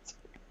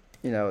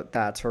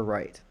 That's her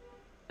right.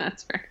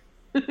 That's right.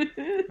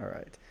 All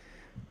right.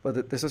 Well,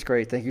 this is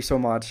great. Thank you so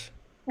much.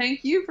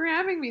 Thank you for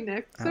having me,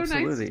 Nick. So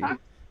Absolutely. Nice to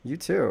talk. You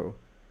too.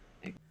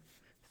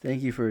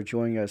 Thank you for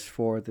joining us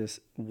for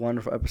this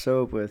wonderful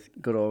episode with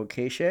good old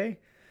Keisha.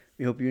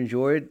 We hope you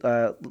enjoyed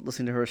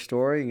listening to her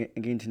story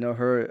and getting to know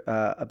her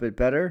a bit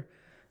better.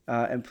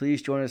 And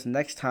please join us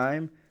next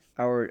time.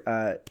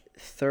 Our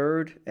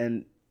third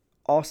and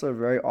also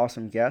very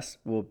awesome guest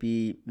will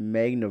be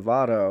Meg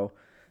Novato.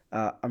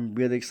 I'm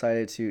really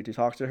excited to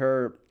talk to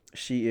her.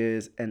 She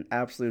is an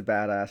absolute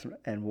badass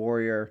and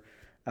warrior.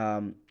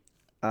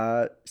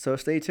 So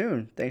stay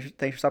tuned. Thanks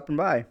for stopping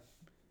by.